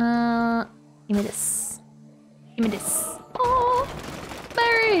 Give me this. Give me this. Oh,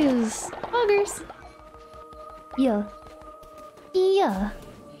 berries. Buggers. Yeah. Yeah.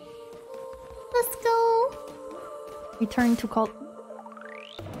 Let's go. Return to cult.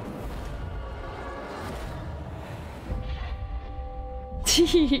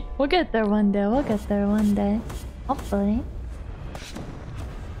 We'll get there one day. We'll get there one day. Hopefully.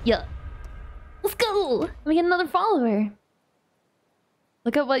 Yeah. Let's go. Let me get another follower.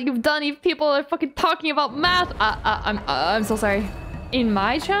 Look at what you've done. You people are fucking talking about math. I'm so sorry. In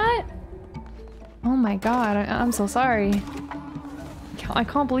my chat? Oh my god. I'm so sorry. I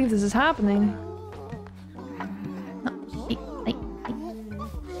can't believe this is happening.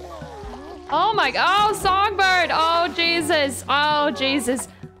 Oh my god, oh, Songbird! Oh Jesus! Oh Jesus!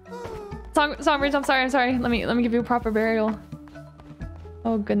 Songbird, I'm sorry. Let me give you a proper burial.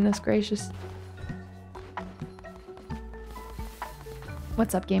 Oh goodness gracious.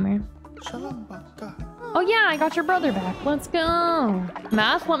 What's up, gamer? Oh yeah, I got your brother back. Let's go.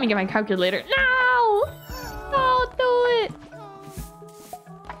 Math? Let me get my calculator. No! Don't do it!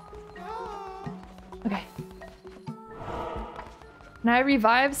 Okay. Can I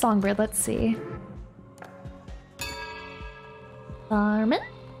revive Songbird? Let's see. Farmin?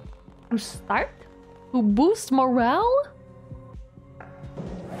 To start? To boost morale?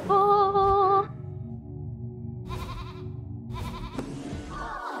 Oh.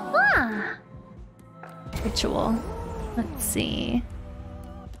 Ah. Ritual. Let's see.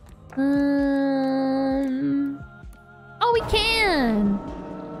 Oh, we can!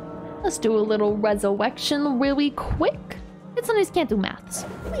 Let's do a little resurrection really quick. It's sometimes can't do maths.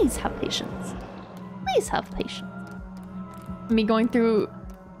 Please have patience. Please have patience. Me going to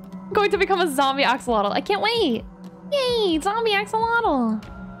become a zombie axolotl. I can't wait. Yay, zombie axolotl.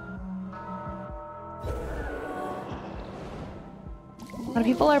 A lot of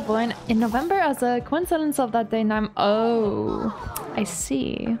people are born in November as a coincidence of that day. Oh, I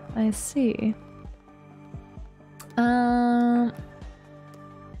see. I see.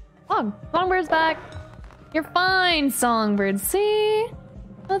 Songbird's back. You're fine, Songbird. See?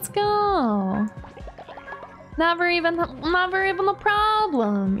 Let's go. Never even a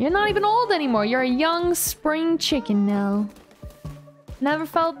problem. You're not even old anymore. You're a young spring chicken now. Never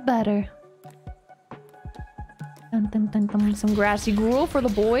felt better. Some grassy gruel for the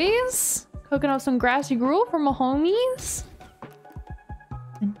boys. Cooking up some grassy gruel for my homies.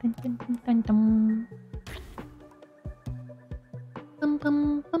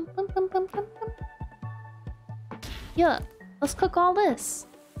 Yeah, let's cook all this.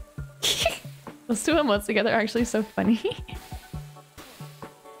 Those two emotes together are actually so funny.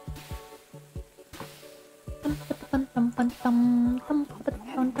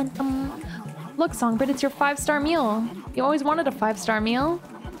 Look, Songbird, it's your 5-star meal. You always wanted a 5-star meal.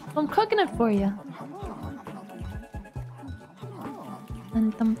 So I'm cooking it for you.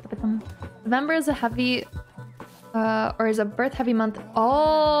 November is a heavy, or is a birth heavy month.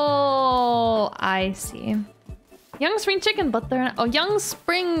 Oh, I see. Young spring chicken, but they're oh, young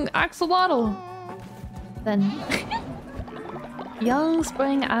spring axolotl. Then young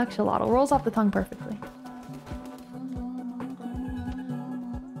spring axolotl rolls off the tongue perfectly.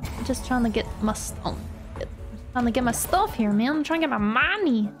 Just trying to get my stuff. Trying to get my stuff here, man. I'm trying to get my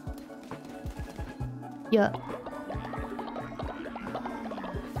money. Yeah.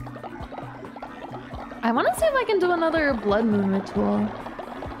 I want to see if I can do another blood moon ritual.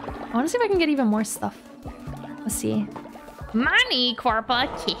 I want to see if I can get even more stuff. Let's see. Money, Corpa.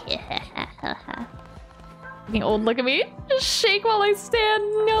 Fucking old, look at me. Just shake while I stand.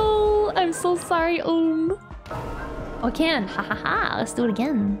 No, I'm so sorry. Oh, I can. Ha ha ha. Let's do it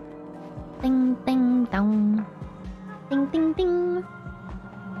again. Ding, ding, dong. Ding, ding, ding.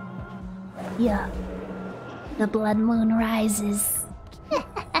 Yeah. The blood moon rises.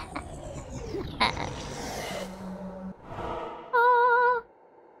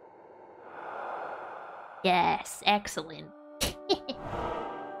 Yes, excellent. They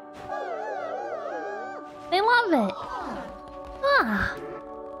love it. Ah.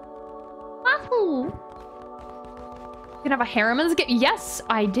 Wahoo. You can have a harem in this game? Yes,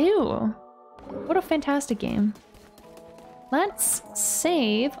 I do. What a fantastic game. Let's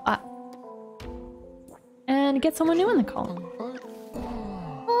save and get someone new in the call.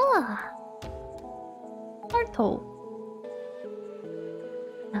 Ah. Bartol.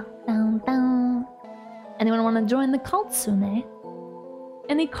 Down, down, down. Anyone want to join the Kaltsune?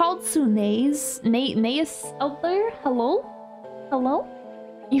 Any Kaltsunes? Naeus out there? Hello? Hello?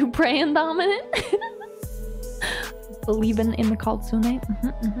 You praying dominant? Believing in the Kaltsune?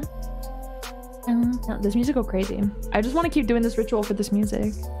 No, this music go crazy. I just want to keep doing this ritual for this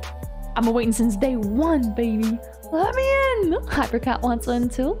music. I've been waiting since day one, baby. Let me in! Hypercat wants in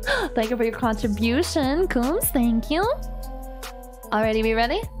too. Thank you for your contribution, Coombs. Thank you. Alrighty, we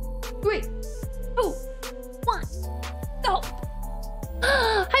ready? 3, 2, 1, go!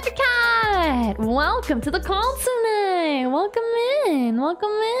 Hypercat! Welcome to the Kaltsune! Welcome in!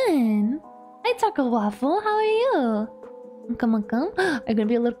 Welcome in! Hi, Taco Waffle. How are you? Welcome, welcome. Are you gonna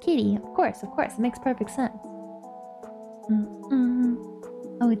be a little kitty? Of course, of course. It makes perfect sense.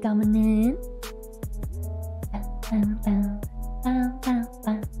 Oh, dominant.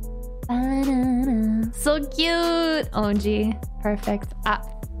 So cute! OG. Perfect.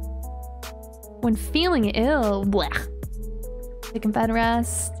 When feeling ill, blech. Taking bed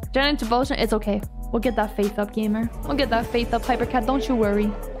rest. Generate devotion. It's okay. We'll get that faith up, gamer. We'll get that faith up, Hypercat. Don't you worry.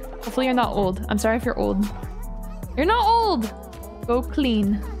 Hopefully you're not old. I'm sorry if you're old. You're not old! Go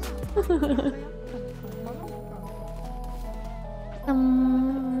clean.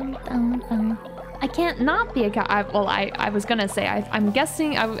 I can't not be a cat. I was gonna say, I'm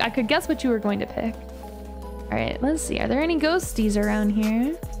guessing, I could guess what you were going to pick. Alright, let's see. Are there any ghosties around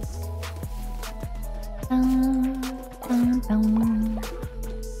here?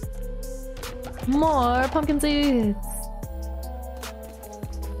 More pumpkin seeds!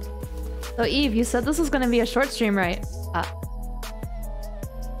 So Eve, you said this was gonna be a short stream, right?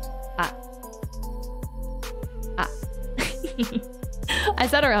 I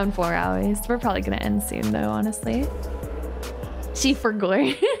said around 4 hours. We're probably gonna end soon though, honestly. She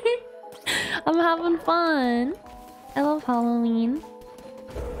forgot. I'm having fun. I love Halloween.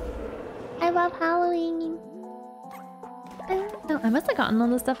 I love Halloween. Oh, I must have gotten all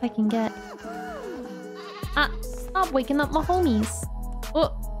the stuff I can get. Stop waking up my homies.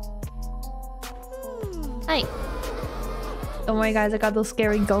 Oh. Hey. Don't worry guys, I got those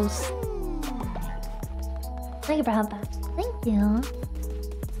scary ghosts. Think about that. Thank you.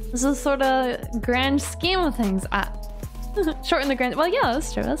 This is sort of grand scheme of things. Shorten the grand. Well, yeah,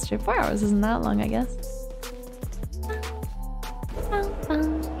 that's true. That's true. 4 hours isn't that long, I guess.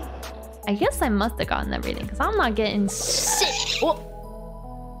 I guess I must have gotten everything because I'm not getting shit. Oh.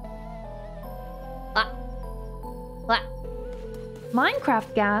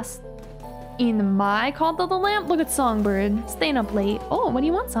 Minecraft gas in my call to the lamp. Look at Songbird staying up late. Oh, what do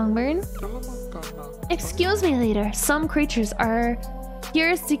you want, Songbird? Excuse me, leader. Some creatures are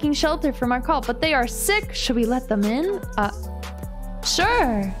here seeking shelter from our call, but they are sick. Should we let them in?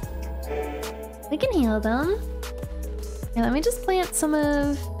 Sure. We can heal them. Here, let me just plant some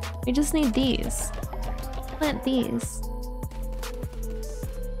of... We just need these. Plant these.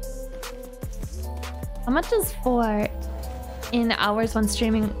 How much is 4 in hours when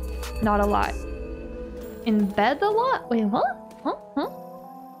streaming? Not a lot. In bed a lot? Wait, what? Huh?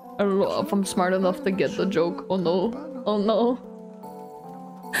 I don't know if I'm smart enough to get the joke. Oh no. Oh no.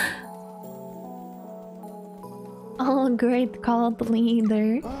 Oh, great called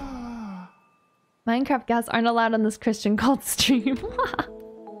leader. Minecraft guests aren't allowed on this Christian cult stream.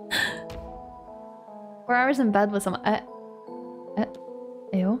 4 hours in bed with some...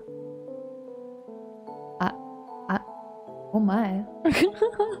 Ew. Oh my.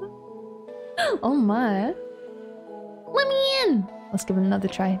 Oh my. Let me in! Let's give it another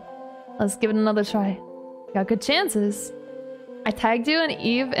try. Let's give it another try. Got good chances. I tagged you and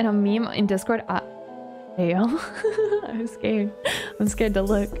Eve in a meme in Discord. Ew. I'm scared. I'm scared to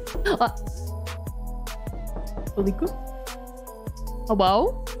look. Kalika?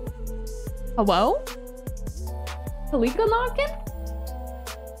 Hello? Hello? Kalika knocking?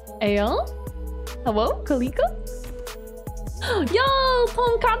 Ayo? Hello, Kalika? Yo,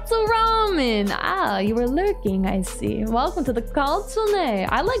 tonkatsu ramen! Ah, you were lurking, I see. Welcome to the Katsune.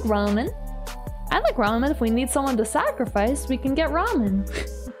 I like ramen. I like ramen. If we need someone to sacrifice, we can get ramen.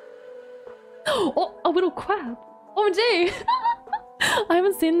 Oh, a little crab. Oh, Jay. I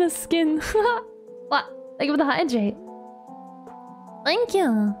haven't seen this skin. What? Thank you for the hydrate. Thank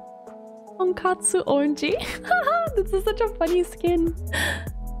you. Tonkatsu orangey. This is such a funny skin.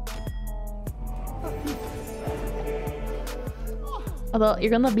 Although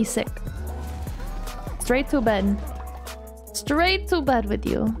you're gonna be sick. Straight to bed. Straight to bed with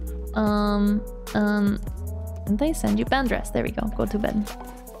you. Didn't they send you band rest? There we go. Go to bed.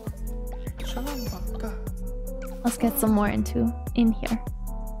 Let's get some more in here.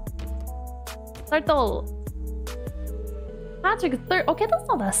 Turtle. Patrick, okay, that's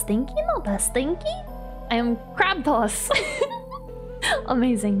not that stinky. Not that stinky. I am crab toss.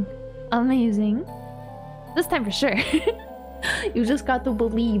 Amazing. Amazing. This time for sure. You just got to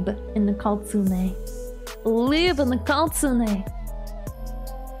believe in the Katsune. Believe in the Katsune.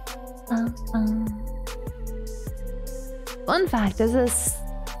 Fun fact, there's this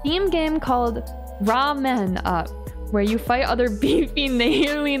Steam game called Ramen where you fight other beefy,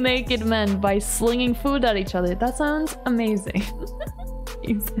 nearly naked men by slinging food at each other. That sounds amazing.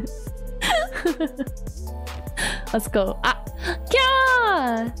 Jesus. Let's go.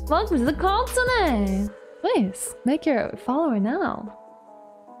 Kira! Welcome to the Katsune! Please, make your follower now.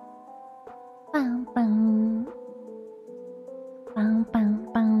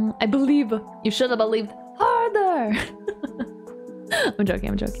 I believe. You should have believed harder. I'm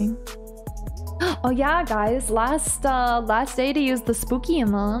joking. Oh yeah, guys, last day to use the spooky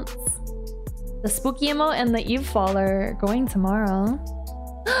emotes. The spooky emote and the Eve fall are going tomorrow.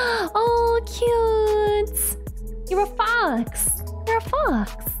 Oh, cute! You're a fox. You're a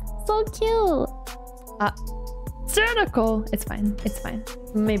fox. So cute. Certical. It's fine. It's fine.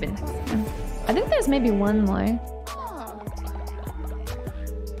 Maybe next time. I think there's maybe one more.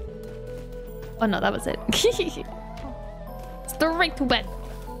 Oh no, that was it. Straight to bed.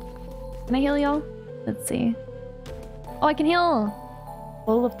 Can I heal y'all? Let's see. Oh, I can heal.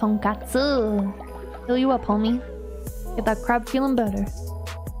 Bowl of tonkatsu. Heal you up, homie. Get that crab feeling better.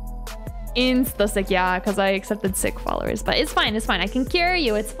 Insta sick, yeah, because I accepted sick followers. But it's fine, it's fine. I can cure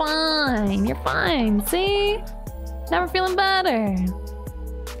you. It's fine. You're fine. See? Never feeling better.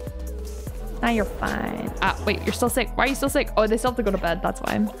 Now you're fine. Wait, you're still sick. Why are you still sick? Oh, they still have to go to bed. That's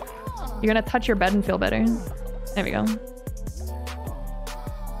why. You're gonna touch your bed and feel better. There we go.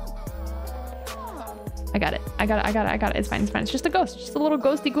 I got it. I got it. It's fine. It's fine. It's just a ghost. Just a little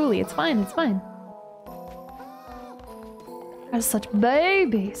ghosty ghoulie. It's fine. It's fine. Guys, such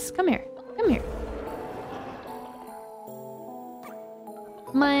babies. Come here. Come here.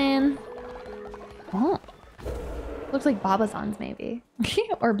 Man. Oh. Looks like Babazon's maybe.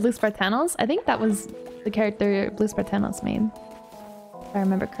 Or Blue Spartanos. I think that was the character Blue Spartanos made. If I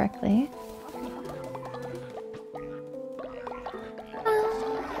remember correctly.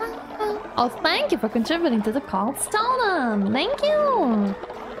 Oh, thank you for contributing to the cult totem. Thank you.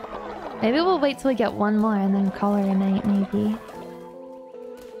 Maybe we'll wait till we get one more and then call her a night, maybe.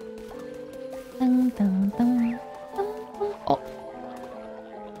 Dun, dun, dun, dun, dun. Oh.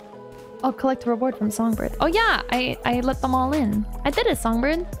 Oh, collect a reward from Songbird. Oh yeah, I let them all in. I did it,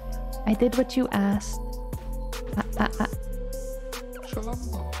 Songbird. I did what you asked.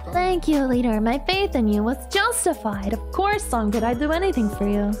 Thank you, leader. My faith in you was justified. Of course, Songbird. I'd do anything for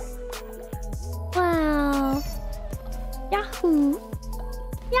you. Wow. Yahoo.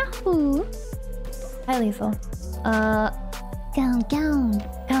 lethal. Count.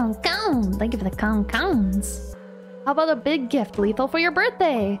 Thank you for the counts. How about a big gift, Lethal, for your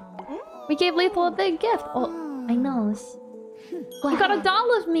birthday? We gave Lethal a big gift. Oh, I know. You got a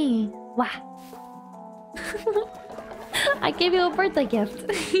doll of me. Wow. I gave you a birthday gift.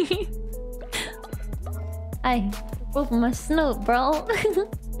 I broke my snoot, bro.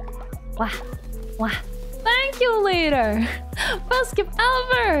 Wow. Thank you, later. Best gift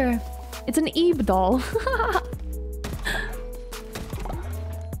ever. It's an Eve doll.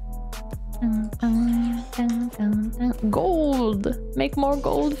 Gold. Make more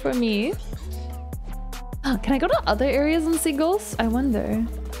gold for me. Can I go to other areas and see ghosts? I wonder.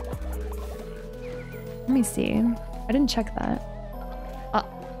 Let me see. I didn't check that. I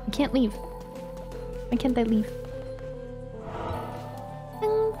can't leave. Why can't I leave?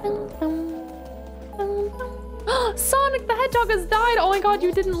 Sonic the Hedgehog has died! Oh my god,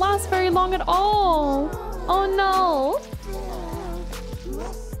 you didn't last very long at all! Oh no!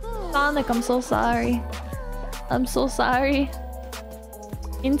 Sonic, I'm so sorry. I'm so sorry.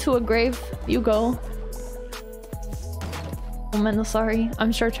 Into a grave you go. Oh man, sorry.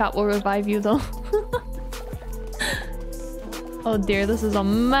 I'm sure chat will revive you though. Oh dear, this is a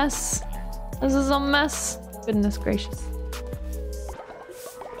mess. This is a mess. Goodness gracious.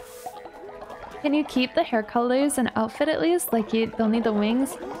 Can you keep the hair colors and outfit at least? Like you don't need the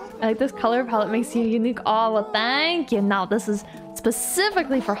wings? I like this color palette, makes you unique. Oh, well thank you. Now this is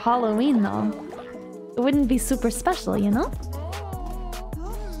specifically for Halloween though. It wouldn't be super special, you know?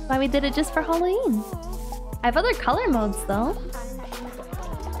 Why we did it just for Halloween. I have other color modes though.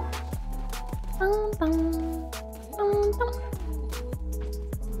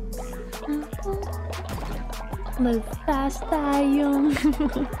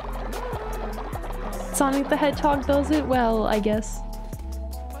 Sonic the Hedgehog does it well, I guess.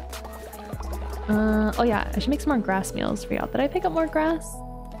 Oh yeah, I should make some more grass meals for y'all. Did I pick up more grass?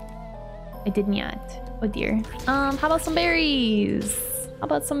 I didn't yet. Oh dear. How about some berries? How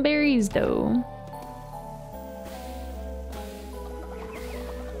about some berries though?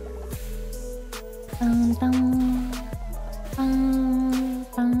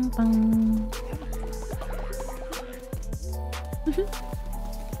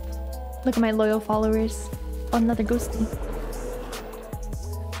 Look at my loyal followers. Oh, another ghosty.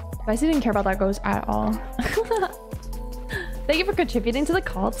 Spicy didn't care about that ghost at all. Thank you for contributing to the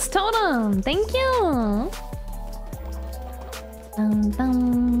cult's totem. Thank you.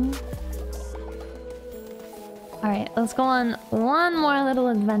 Alright, let's go on one more little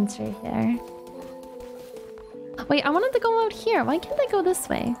adventure here. Wait, I wanted to go out here. Why can't I go this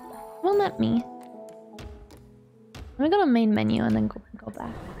way? It won't let me. Let me go to main menu and then go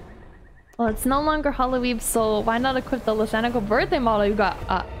back. Well, it's no longer HALLOWEEB, so why not equip the Lithanical birthday model you got?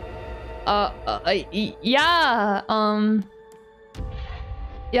 Yeah,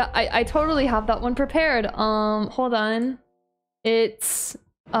 yeah, I totally have that one prepared. Hold on. It's,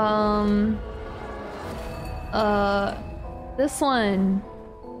 this one.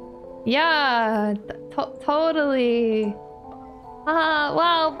 Yeah, totally.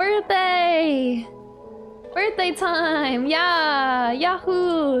 Wow, birthday! Birthday time! Yeah!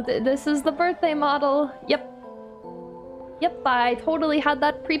 Yahoo! This is the birthday model. Yep. Yep, I totally had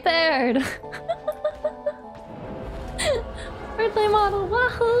that prepared. Birthday model,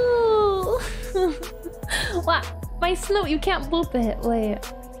 wahoo! Wow, my snoot, you can't boop it. Wait,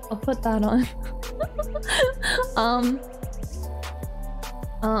 I'll put that on.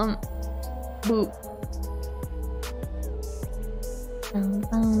 Boop.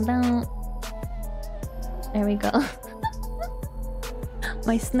 There we go.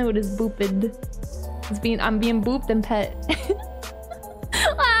 My snoot is booped. I'm being booped and pet.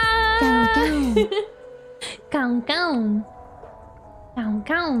 Ah! Count.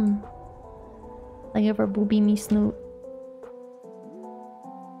 Like ever boopy me snoot.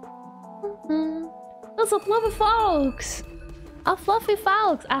 That's a fluffy fox. A fluffy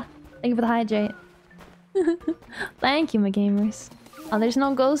fox. Ah, thank you for the hydrate. Thank you, my gamers. Oh, there's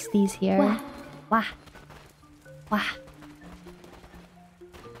no ghosties here. Wah.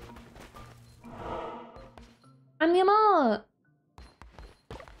 Anima.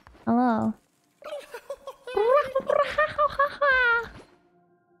 Hello.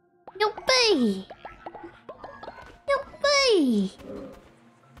 Yuppie.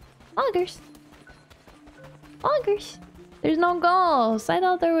 Augers. There's no ghosts. I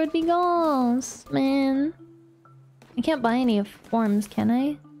thought there would be ghosts, man. I can't buy any of forms, can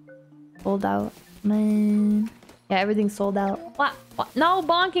I? Sold out, man. Yeah, everything's sold out. What? No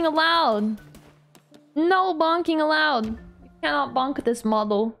bonking allowed. No bonking allowed. You cannot bonk this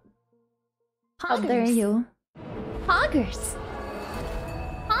model. How dare you? Hoggers!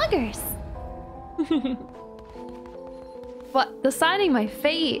 Hoggers! What? Deciding my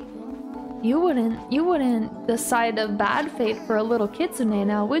fate? You wouldn't decide a bad fate for a little kitsune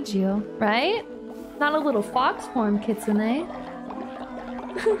now, would you? Right? Not a little fox form kitsune.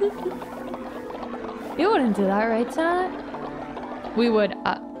 You wouldn't do that, right, chat? We would,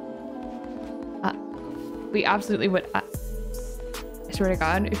 we absolutely would, I swear to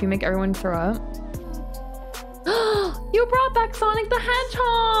God, if you make everyone throw up. You brought back Sonic the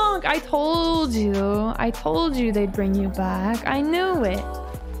Hedgehog! I told you they'd bring you back. I knew it.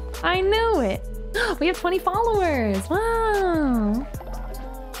 I knew it. We have 20 followers. Wow.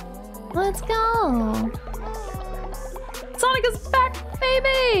 Let's go. Sonic is back,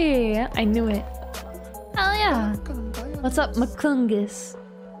 baby! I knew it. Hell yeah. What's up, Makungus?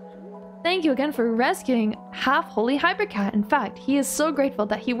 Thank you again for rescuing Half Holy Hypercat. In fact, he is so grateful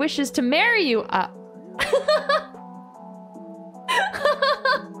that he wishes to marry you.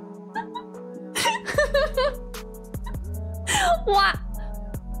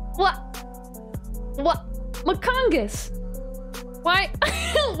 What? Makungus! Why?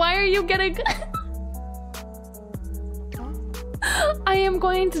 Why are you getting... I am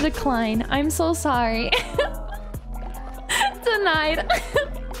going to decline. I'm so sorry. Denied.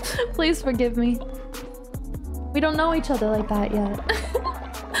 Please forgive me. We don't know each other like that yet.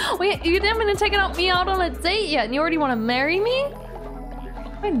 Wait, you didn't even take me out on a date yet, and you already want to marry me?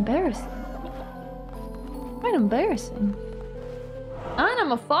 Quite embarrassing. Quite embarrassing. And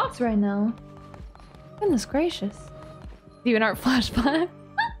I'm a fox right now. Goodness gracious. Even art flashback.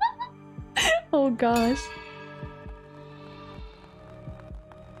 Oh gosh.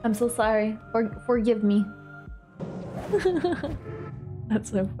 I'm so sorry. Forgive me. That's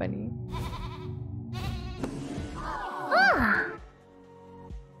so funny.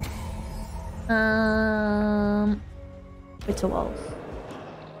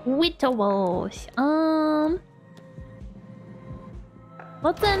 Whittles.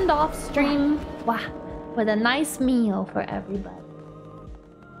 Let's end off stream with a nice meal for everybody.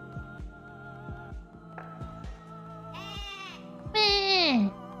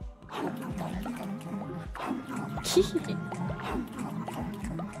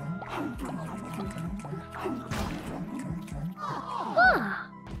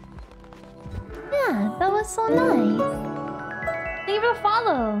 Yeah, that was so nice. Thank you for the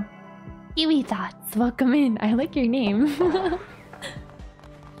follow. Kiwi Thoughts, welcome in. I like your name.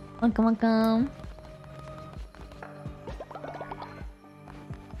 Welcome, welcome.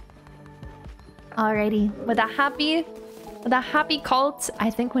 Alrighty, with a happy cult, I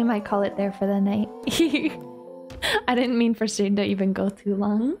think we might call it there for the night. I didn't mean for stream to even go too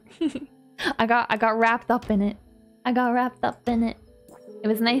long. I got wrapped up in it. It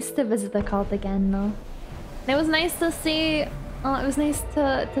was nice to visit the cult again, though. It was nice to see. It was nice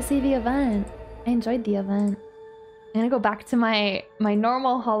to see the event. I enjoyed the event. I'm gonna go back to my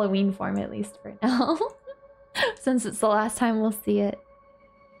normal Halloween form, at least for now. Since it's the last time we'll see it.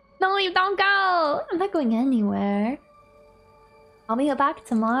 No, you don't go! I'm not going anywhere. I'll be back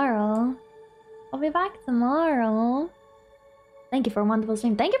tomorrow. Thank you for a wonderful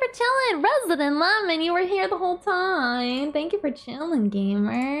stream. Thank you for chilling! Resident Lemon, you were here the whole time. Thank you for chilling,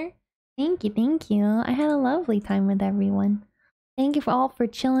 gamer. Thank you. I had a lovely time with everyone. Thank you all for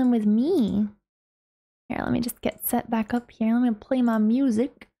chilling with me. Here, let me just get set back up here. Let me play my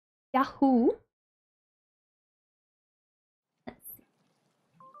music. Yahoo! Let's see.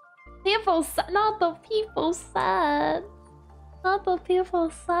 People sad. Not the people sad. Not the people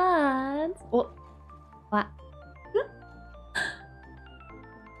sad. What?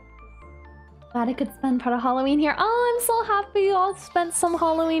 Glad I could spend part of Halloween here. Oh, I'm so happy you all spent some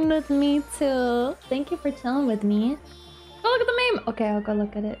Halloween with me too. Thank you for chilling with me. Go look at the meme. Okay, I'll go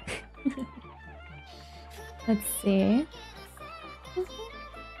look at it. Let's see.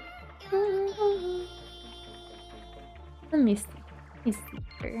 Let me see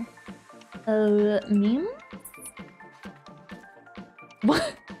here. Meme?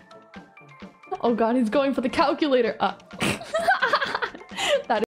 What? Oh god, he's going for the calculator.